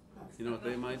 You know what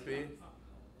they might be?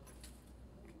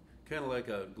 Kind of like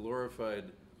a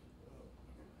glorified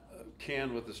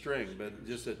can with a string, but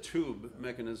just a tube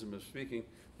mechanism of speaking,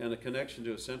 and a connection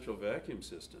to a central vacuum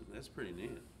system. That's pretty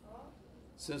neat.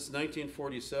 Since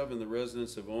 1947, the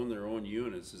residents have owned their own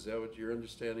units. Is that what your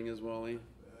understanding is, Wally?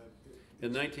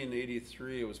 In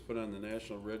 1983, it was put on the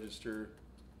National Register.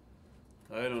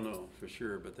 I don't know for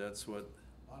sure, but that's what...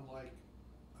 Unlike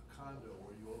a condo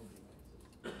where you own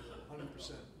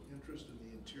 100% interest in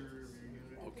the interior of your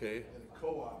unit. Okay. And a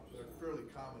co-op, they're fairly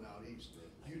common out east.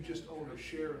 You just own a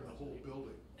share in the whole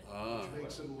building, which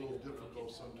makes it a little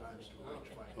difficult sometimes to arrange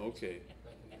finance. Okay.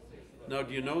 Now,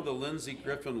 do you know the Lindsay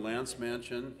Griffin Lance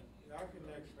Mansion? The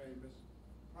architect's famous,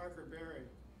 Parker Berry,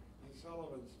 the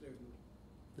Sullivan student.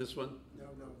 This one? No,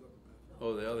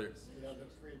 Oh, the other. the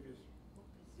previous.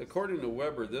 According to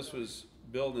Weber, this was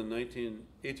built in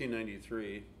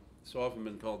 1893. It's often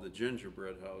been called the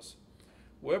gingerbread house.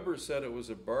 Weber said it was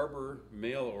a barber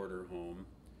mail order home,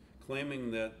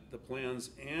 claiming that the plans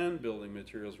and building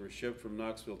materials were shipped from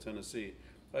Knoxville, Tennessee.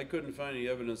 I couldn't find any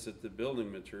evidence that the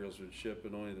building materials would ship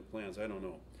and only the plans. I don't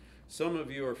know. Some of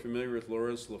you are familiar with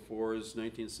Lawrence LaFour's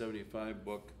 1975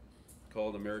 book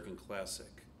called American Classic.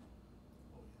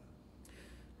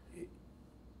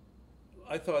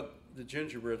 I thought the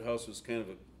gingerbread house was kind of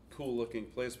a cool looking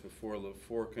place before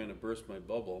LaFour kind of burst my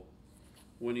bubble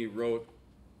when he wrote,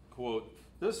 quote,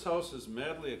 "This house is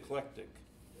madly eclectic,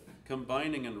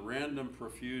 combining in random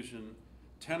profusion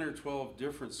 10 or 12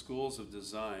 different schools of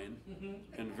design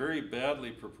and very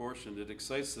badly proportioned. It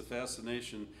excites the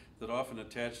fascination that often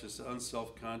attaches to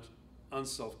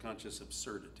unself-conscious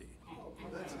absurdity."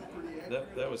 That's a pretty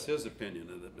accurate. That was his opinion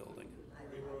of the building.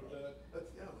 Who wrote that?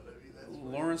 Yeah, but I mean, that's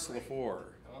Lawrence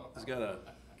LaFour. He's got a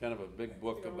kind of a big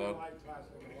book about...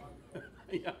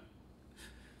 Yeah.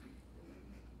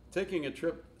 Taking a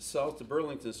trip south to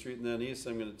Burlington Street and then east,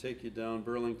 I'm going to take you down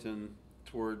Burlington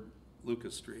toward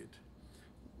Lucas Street.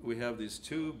 We have these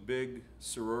two big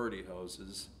sorority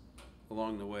houses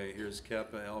along the way. Here's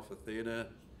Kappa Alpha Theta,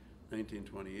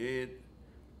 1928,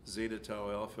 Zeta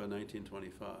Tau Alpha,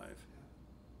 1925.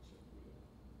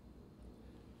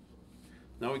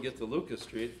 Now we get to Lucas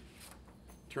Street.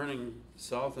 Turning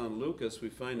south on Lucas, we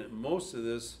find that most of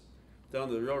this down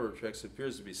to the railroad tracks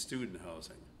appears to be student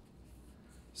housing.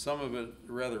 Some of it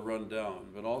rather run down,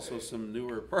 but also some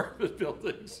newer apartment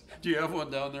buildings. Do you have one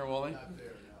down there, Wally? not there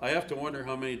now. I have to wonder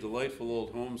how many delightful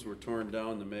old homes were torn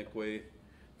down to make way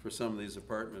for some of these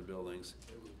apartment buildings.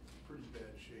 They were pretty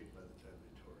bad shape by the time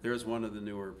they tore it. There's one of the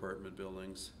newer apartment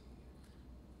buildings.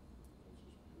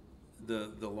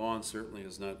 The lawn certainly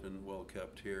has not been well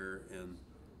kept here, and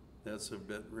that's a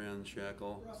bit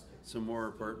ramshackle. Some more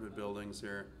apartment buildings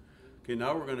there. Okay,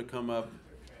 now we're going to come up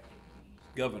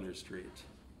Governor Street.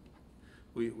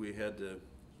 We had to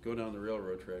go down the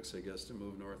railroad tracks, I guess, to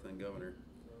move north on Governor.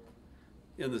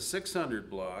 In the 600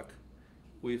 block,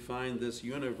 we find this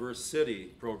Universe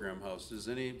City program house. Does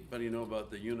anybody know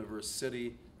about the Universe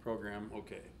City program?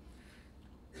 Okay.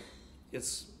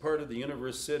 It's part of the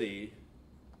Universe City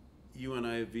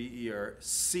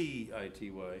UNIVERCITY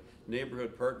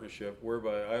neighborhood partnership,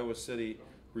 whereby Iowa City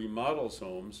remodels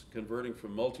homes, converting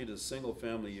from multi to single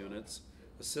family units,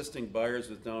 assisting buyers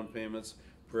with down payments,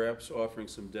 perhaps offering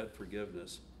some debt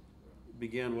forgiveness. It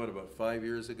began, what, about 5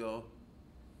 years ago?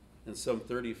 And some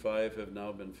 35 have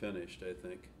now been finished, I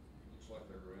think. Looks like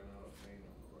they ran out of paint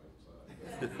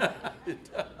on the right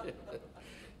side.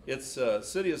 Its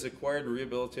city has acquired and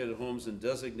rehabilitated homes in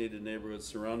designated neighborhoods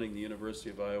surrounding the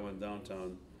University of Iowa and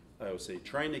downtown Iowa City,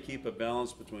 trying to keep a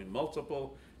balance between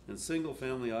multiple and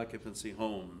single-family occupancy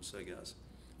homes, I guess.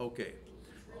 Okay,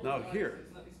 now here.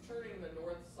 He's turning the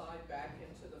north side back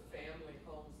into the family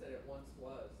homes that it once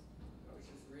was, which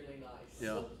is really nice.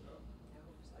 Yeah.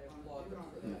 I applaud them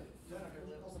for that. No,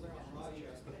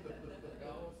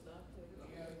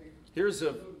 it's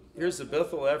not. Here's the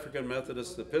Bethel African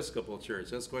Methodist Episcopal Church.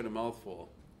 That's quite a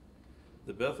mouthful.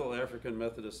 the Bethel African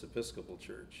Methodist Episcopal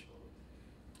Church.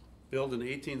 Built in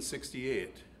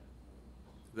 1868.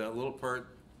 That little part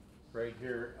right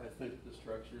here, I think the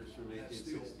structure is from That's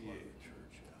the old part 1868. of the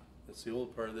church, yeah. That's the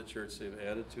old part of the church. They've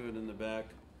added to it in the back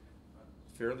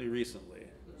fairly recently.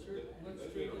 They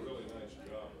did a really nice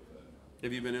job with that.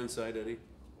 Have you been inside, Eddie?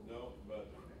 No, but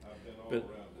I've been all But-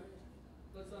 around it.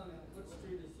 What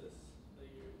street is this that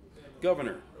you're?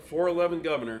 Governor, 411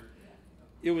 Governor.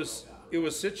 It was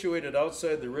situated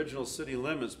outside the original city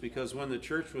limits because when the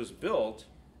church was built,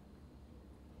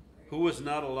 who was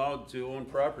not allowed to own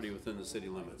property within the city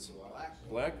limits?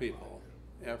 Black people,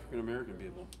 African American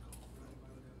people.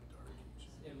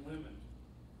 And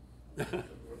women.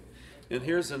 And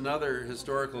here's another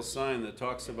historical sign that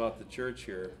talks about the church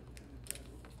here.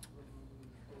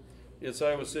 It's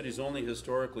Iowa City's only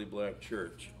historically black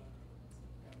church.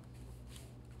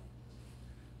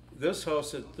 This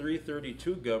house at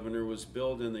 332 Governor was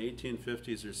built in the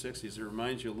 1850s or 60s. It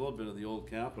reminds you a little bit of the old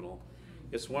Capitol.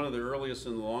 It's one of the earliest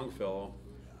in Longfellow.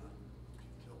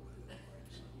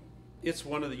 It's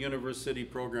one of the University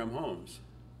program homes.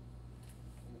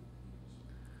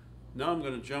 Now I'm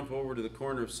going to jump over to the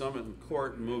corner of Summit and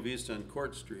Court and move east on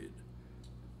Court Street.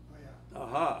 Oh, yeah.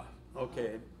 Aha,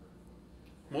 okay.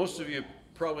 Most of you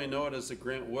probably know it as the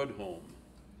Grant Wood home.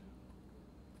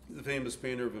 The famous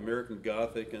painter of American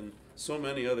Gothic and so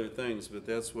many other things, but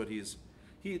that's what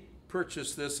he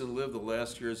purchased this and lived the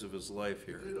last years of his life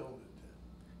here. He did own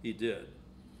it He did,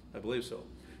 I believe so.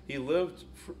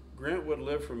 Grant Wood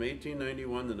lived from 1891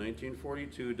 to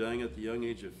 1942, dying at the young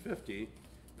age of 50,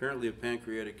 apparently of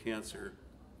pancreatic cancer.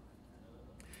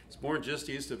 He was born just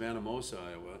east of Anamosa,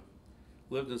 Iowa.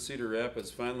 Lived in Cedar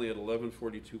Rapids, finally at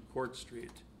 1142 Court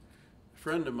Street. A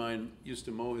friend of mine used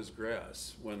to mow his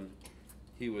grass when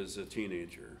he was a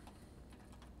teenager.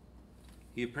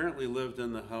 He apparently lived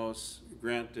in the house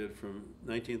Grant did from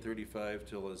 1935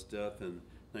 till his death in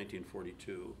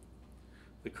 1942.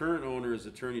 The current owner is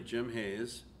attorney Jim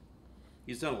Hayes.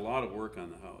 He's done a lot of work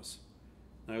on the house.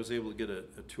 I was able to get a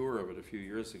tour of it a few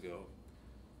years ago.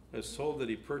 I was told that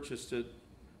he purchased it,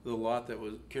 the lot that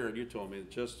was, Karen, you told me,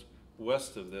 just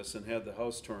west of this, and had the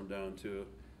house torn down to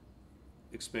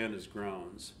expand his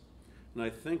grounds. And I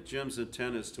think Jim's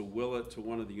intent is to will it to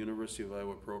one of the University of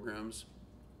Iowa programs.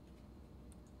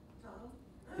 Tom?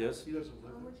 Yes? He doesn't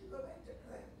live Tom, there. would you go back to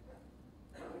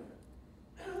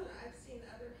I've seen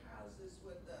other houses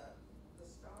with the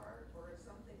star or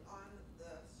something on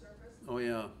the surface. Oh,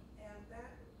 yeah, And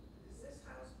is this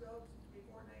house built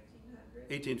before 1900?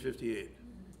 1858.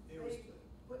 It was, They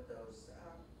put the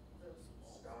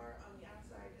star on the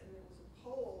outside and there was a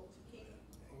pole to keep.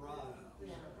 A rod. A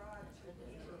rod to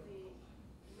keep the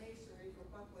masonry from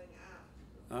buckling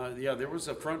out. Yeah, there was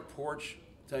a front porch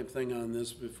type thing on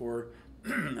this before.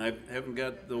 I haven't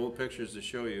got the old pictures to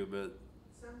show you, but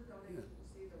Some donations will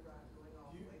see the rod going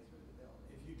all the way through the building.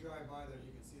 if you drive by there,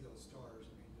 you can see those stars.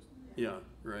 I mean, just. yeah,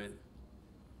 right.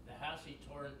 The house he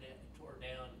tore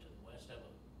down to the west of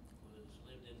him was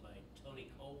lived in by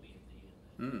Tony Colby at the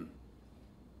end.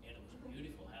 And it was a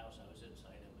beautiful house. I was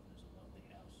inside of it. It was a lovely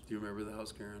house. Do you remember the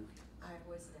house, Karen? I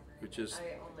was never. Which is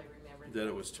I only remember. that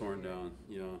it was torn down,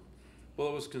 yeah. Well,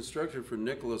 it was constructed for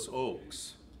Nicholas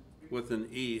Oakes with an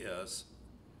E-S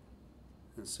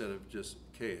instead of just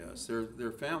K-S. There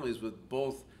are families with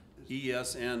both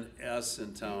E-S and S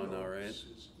in town now, right? It's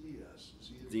E.S. Is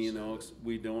he the Dean descendant? Oakes,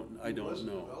 I He don't was a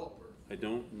know. developer. I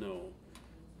don't know.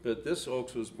 But this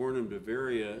Oakes was born in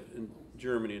Bavaria in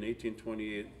Germany in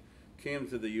 1828, came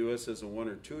to the U.S. as a 1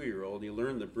 or 2-year-old. He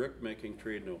learned the brickmaking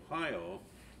trade in Ohio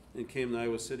and came to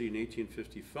Iowa City in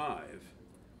 1855.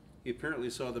 He apparently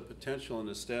saw the potential in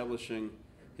establishing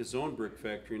his own brick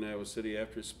factory in Iowa City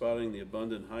after spotting the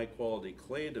abundant high-quality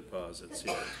clay deposits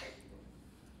here.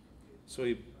 So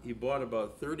he bought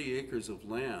about 30 acres of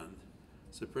land.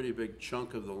 It's a pretty big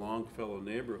chunk of the Longfellow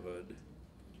neighborhood.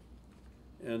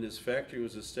 And his factory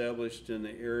was established in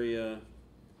the area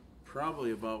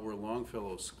probably about where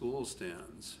Longfellow School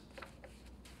stands.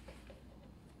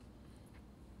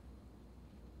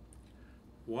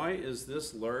 Why is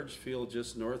this large field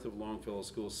just north of Longfellow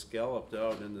School scalloped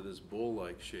out into this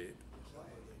bowl-like shape?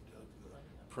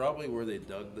 Probably where they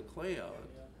dug the clay out.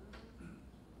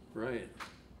 Right.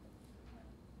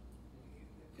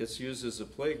 It's used as a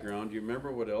playground. Do you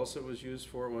remember what else it was used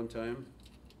for at one time?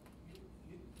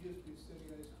 Used to be City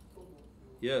High football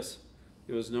field. Yes,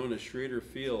 it was known as Schrader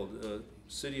Field, a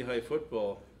city high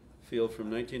football field from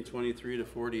 1923 to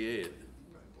 48. Didn't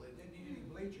need any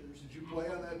bleachers. Did you play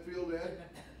on that field, Ed?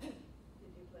 Did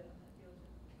you play on that field?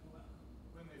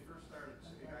 When they first started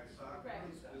City High Soccer,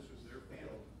 Practice. this was their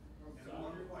field. And at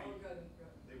one point,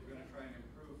 they were gonna try and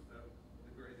improve the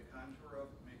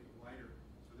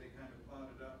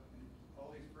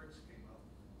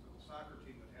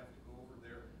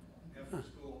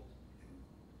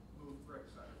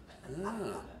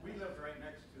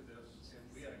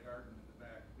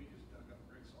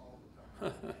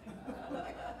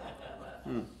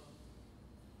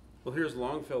Well, here's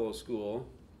Longfellow School.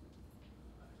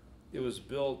 It was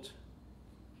built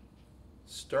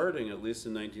starting at least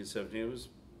in 1917. It was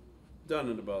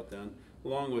done at about then,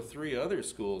 along with 3 other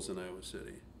schools in Iowa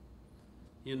City.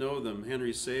 You know them,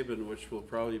 Henry Sabin, which will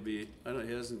probably be, I don't know,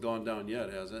 it hasn't gone down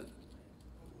yet, has it?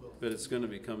 But it's gonna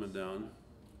be coming down,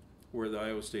 where the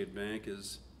Iowa State Bank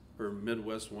is, or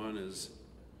Midwest One is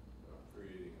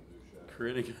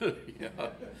Creating a new shadow. yeah.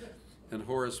 And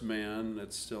Horace Mann,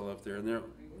 that's still up there. And there,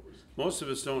 most of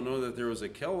us don't know that there was a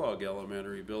Kellogg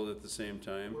Elementary built at the same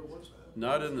time. Where was that?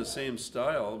 Not in the same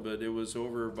style, but it was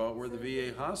over about where the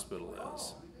VA hospital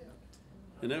is.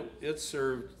 And it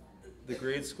served the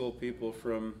grade school people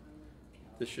from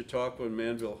the Chautauqua and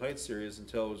Manville Heights areas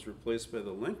until it was replaced by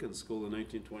the Lincoln School in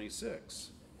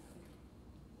 1926.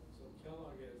 So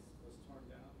Kellogg was torn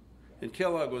down? And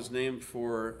Kellogg was named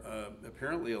for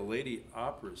apparently a lady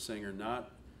opera singer,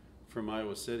 not from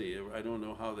Iowa City. I don't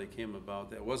know how they came about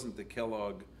that. It wasn't the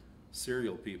Kellogg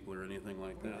cereal people or anything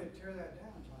like When that. did they tear that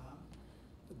down, Tom?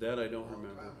 That I don't Long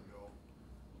remember. time ago.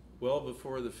 Well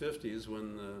before the 50s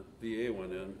when the VA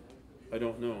went in. I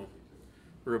don't know.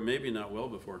 Or maybe not well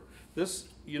before. This,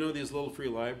 you know, these little free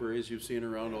libraries you've seen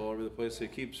around all over the place, they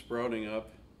keep sprouting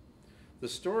up. The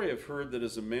story I've heard that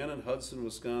as a man in Hudson,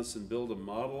 Wisconsin built a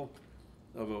model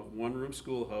of a one-room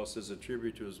schoolhouse as a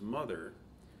tribute to his mother,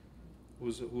 who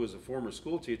was a former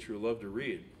school teacher who loved to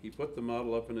read. He put the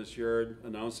model up in his yard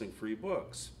announcing free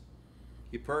books.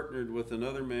 He partnered with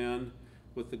another man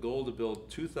with the goal to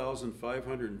build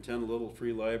 2,510 little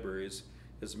free libraries,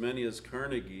 as many as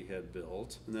Carnegie had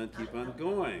built, and then keep on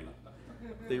going.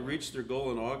 They reached their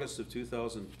goal in August of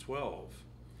 2012.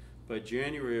 By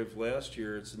January of last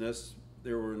year,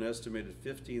 there were an estimated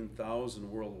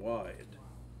 15,000 worldwide.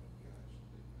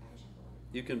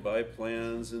 You can buy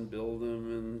plans and build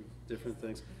them and different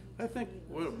things. I think,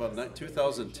 what about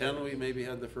 2010 we maybe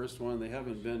had the first one. They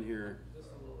haven't been here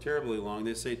terribly long.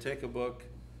 They say take a book,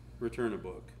 return a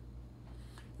book.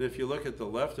 And if you look at the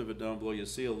left of it down below, you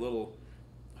see a little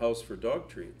house for dog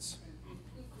treats. You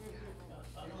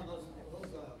know, those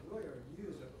really are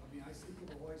used. I mean, I see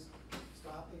people always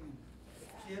stopping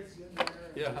and kids in there.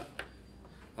 Yeah.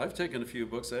 I've taken a few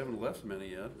books. I haven't left many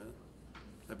yet, but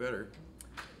I better.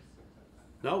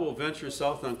 Now we'll venture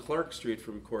south on Clark Street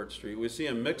from Court Street. We see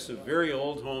a mix of very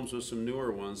old homes with some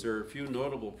newer ones. There are a few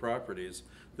notable properties.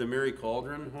 The Mary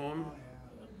Cauldron home Oh,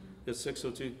 yeah. at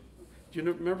 602. Do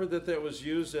you remember that was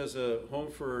used as a home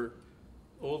for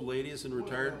old ladies and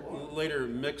retired, later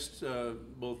mixed,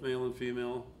 both male and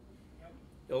female,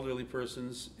 elderly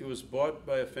persons? It was bought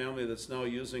by a family that's now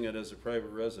using it as a private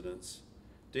residence.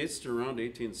 Dates to around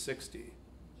 1860.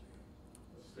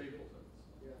 Stapleton's.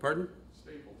 Pardon?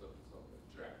 Stapleton's up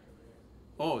at Jack.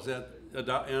 Oh, is that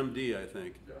MD, I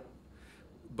think. Yeah.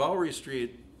 Bowery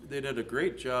Street, they did a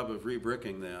great job of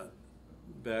rebricking that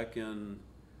back in,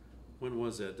 when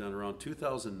was that done? Around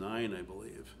 2009, I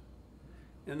believe.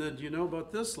 And then, do you know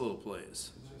about this little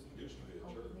place? Used to be a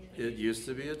church. It used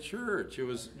to be a church. It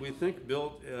was, we think,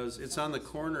 built as, it's on the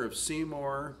corner of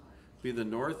Seymour, be the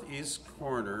northeast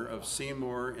corner of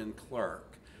Seymour and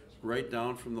Clark, right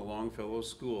down from the Longfellow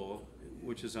School,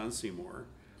 which is on Seymour.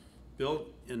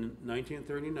 Built in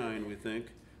 1939, we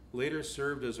think, later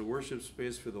served as a worship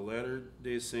space for the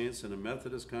Latter-day Saints and a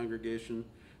Methodist congregation,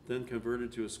 then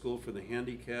converted to a school for the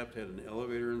handicapped, had an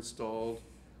elevator installed,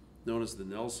 known as the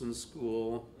Nelson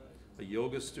School. A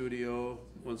yoga studio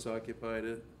once occupied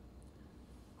it.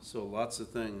 So lots of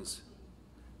things.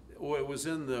 Oh, it was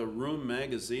in the Room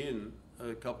magazine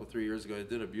a couple, 3 years ago. It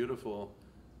did a beautiful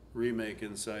remake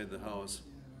inside the house.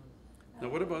 Now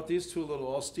what about these two little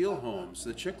all-steel homes,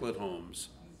 the Chicklet homes?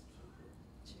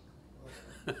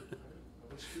 What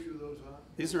street are those on?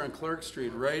 These are on Clark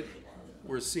Street, right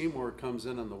where Seymour comes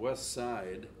in on the west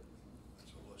side.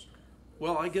 That's a Lister.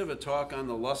 Well, I give a talk on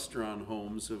the Lustron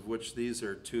homes, of which these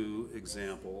are 2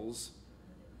 examples.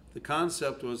 The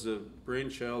concept was a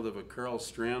brainchild of a Carl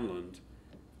Strandland,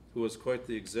 who was quite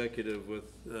the executive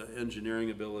with engineering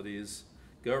abilities.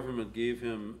 Government gave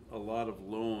him a lot of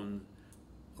loans,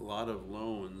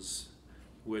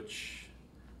 which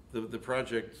the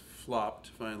project flopped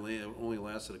finally. It only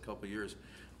lasted a couple years.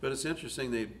 But it's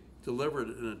interesting, they delivered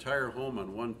an entire home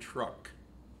on one truck.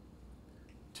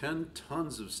 10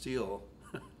 tons of steel,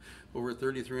 over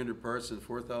 3,300 parts and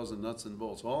 4,000 nuts and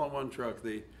bolts, all on one truck.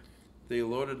 They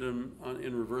loaded them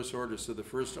in reverse order, so the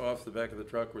first off the back of the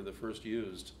truck were the first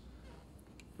used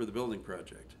for the building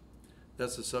project.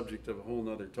 That's the subject of a whole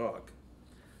nother talk.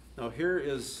 Now here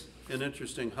is an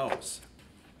interesting house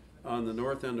on the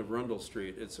north end of Rundle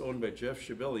Street. It's owned by Jeff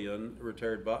Shabilian, a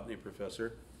retired botany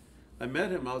professor. I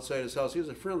met him outside his house. He was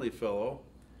a friendly fellow.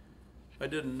 I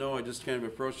didn't know, I just kind of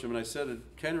approached him and I said, it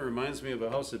kind of reminds me of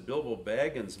a house that Bilbo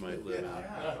Baggins might live in.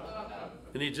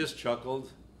 And he just chuckled,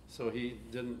 so he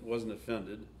wasn't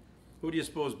offended. Who do you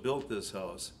suppose built this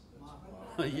house?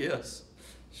 Yes,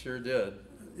 sure did.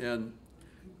 And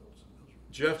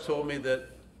Jeff told me that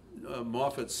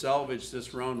Moffett salvaged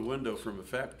this round window from a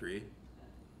factory.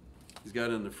 He's got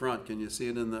it in the front. Can you see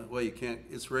it in the, well, you can't,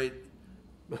 it's right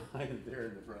behind there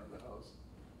in the front of the house.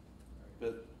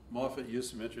 But Moffett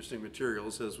used some interesting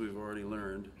materials, as we've already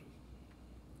learned.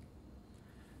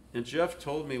 And Jeff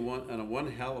told me on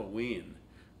one Halloween,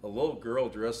 a little girl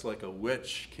dressed like a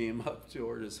witch came up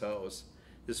toward his house.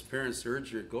 His parents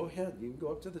urged her, go ahead, you can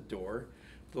go up to the door.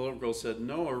 The little girl said,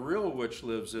 no, a real witch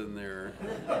lives in there.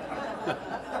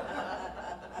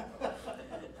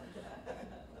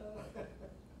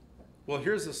 Well,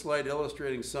 here's a slide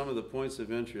illustrating some of the points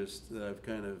of interest that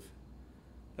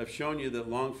I've shown you that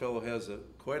Longfellow has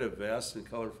quite a vast and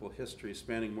colorful history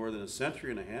spanning more than a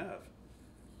century and a half.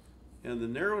 And the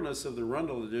narrowness of the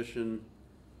Rundle edition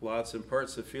lots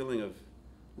imparts a feeling of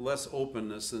less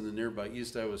openness than the nearby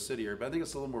East Iowa City area, but I think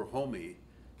it's a little more homey.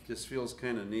 Just feels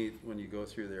kind of neat when you go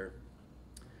through there,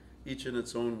 each in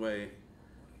its own way.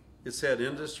 It's had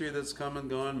industry that's come and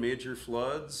gone, major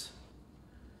floods,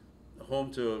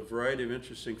 home to a variety of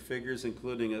interesting figures,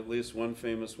 including at least one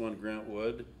famous one, Grant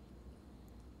Wood.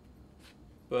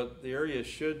 But the area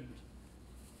should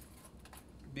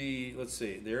be,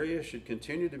 the area should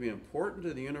continue to be important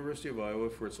to the University of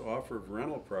Iowa for its offer of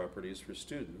rental properties for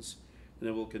students, and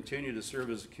it will continue to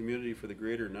serve as a community for the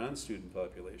greater non-student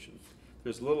population.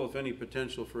 There's little, if any,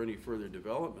 potential for any further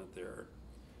development there,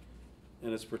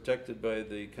 and it's protected by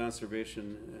the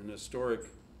conservation and historic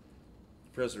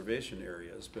preservation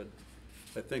areas. But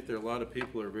I think there are a lot of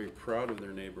people who are very proud of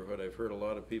their neighborhood. I've heard a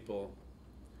lot of people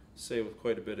say with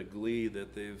quite a bit of glee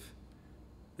that they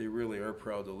really are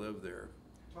proud to live there.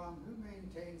 Tom, who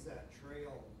maintains that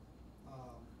trail?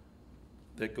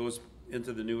 That goes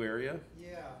into the new area?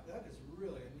 Yeah, that is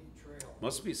really a neat trail.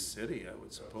 Must be city, I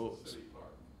would suppose. City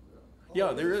park,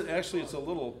 Yeah, there is, actually it's a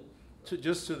little,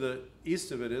 just to the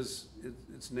east of it is,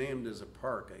 it's named as a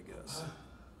park, I guess.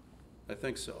 I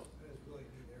think so. That is really neat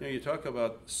You know, area. you talk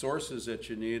about sources that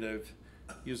you need. I've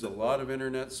used a lot of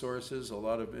internet sources, a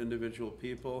lot of individual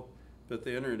people, but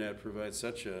the internet provides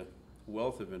such a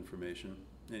wealth of information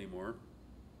anymore.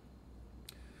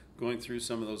 Going through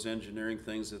some of those engineering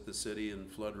things at the city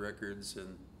and flood records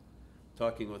and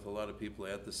talking with a lot of people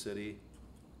at the city,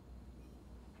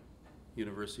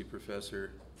 university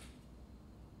professor.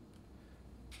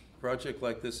 A project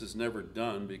like this is never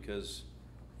done because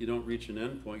you don't reach an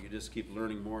end point, you just keep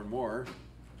learning more and more.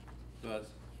 But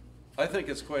I think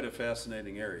it's quite a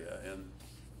fascinating area and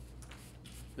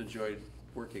enjoyed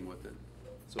working with it.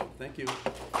 So thank you.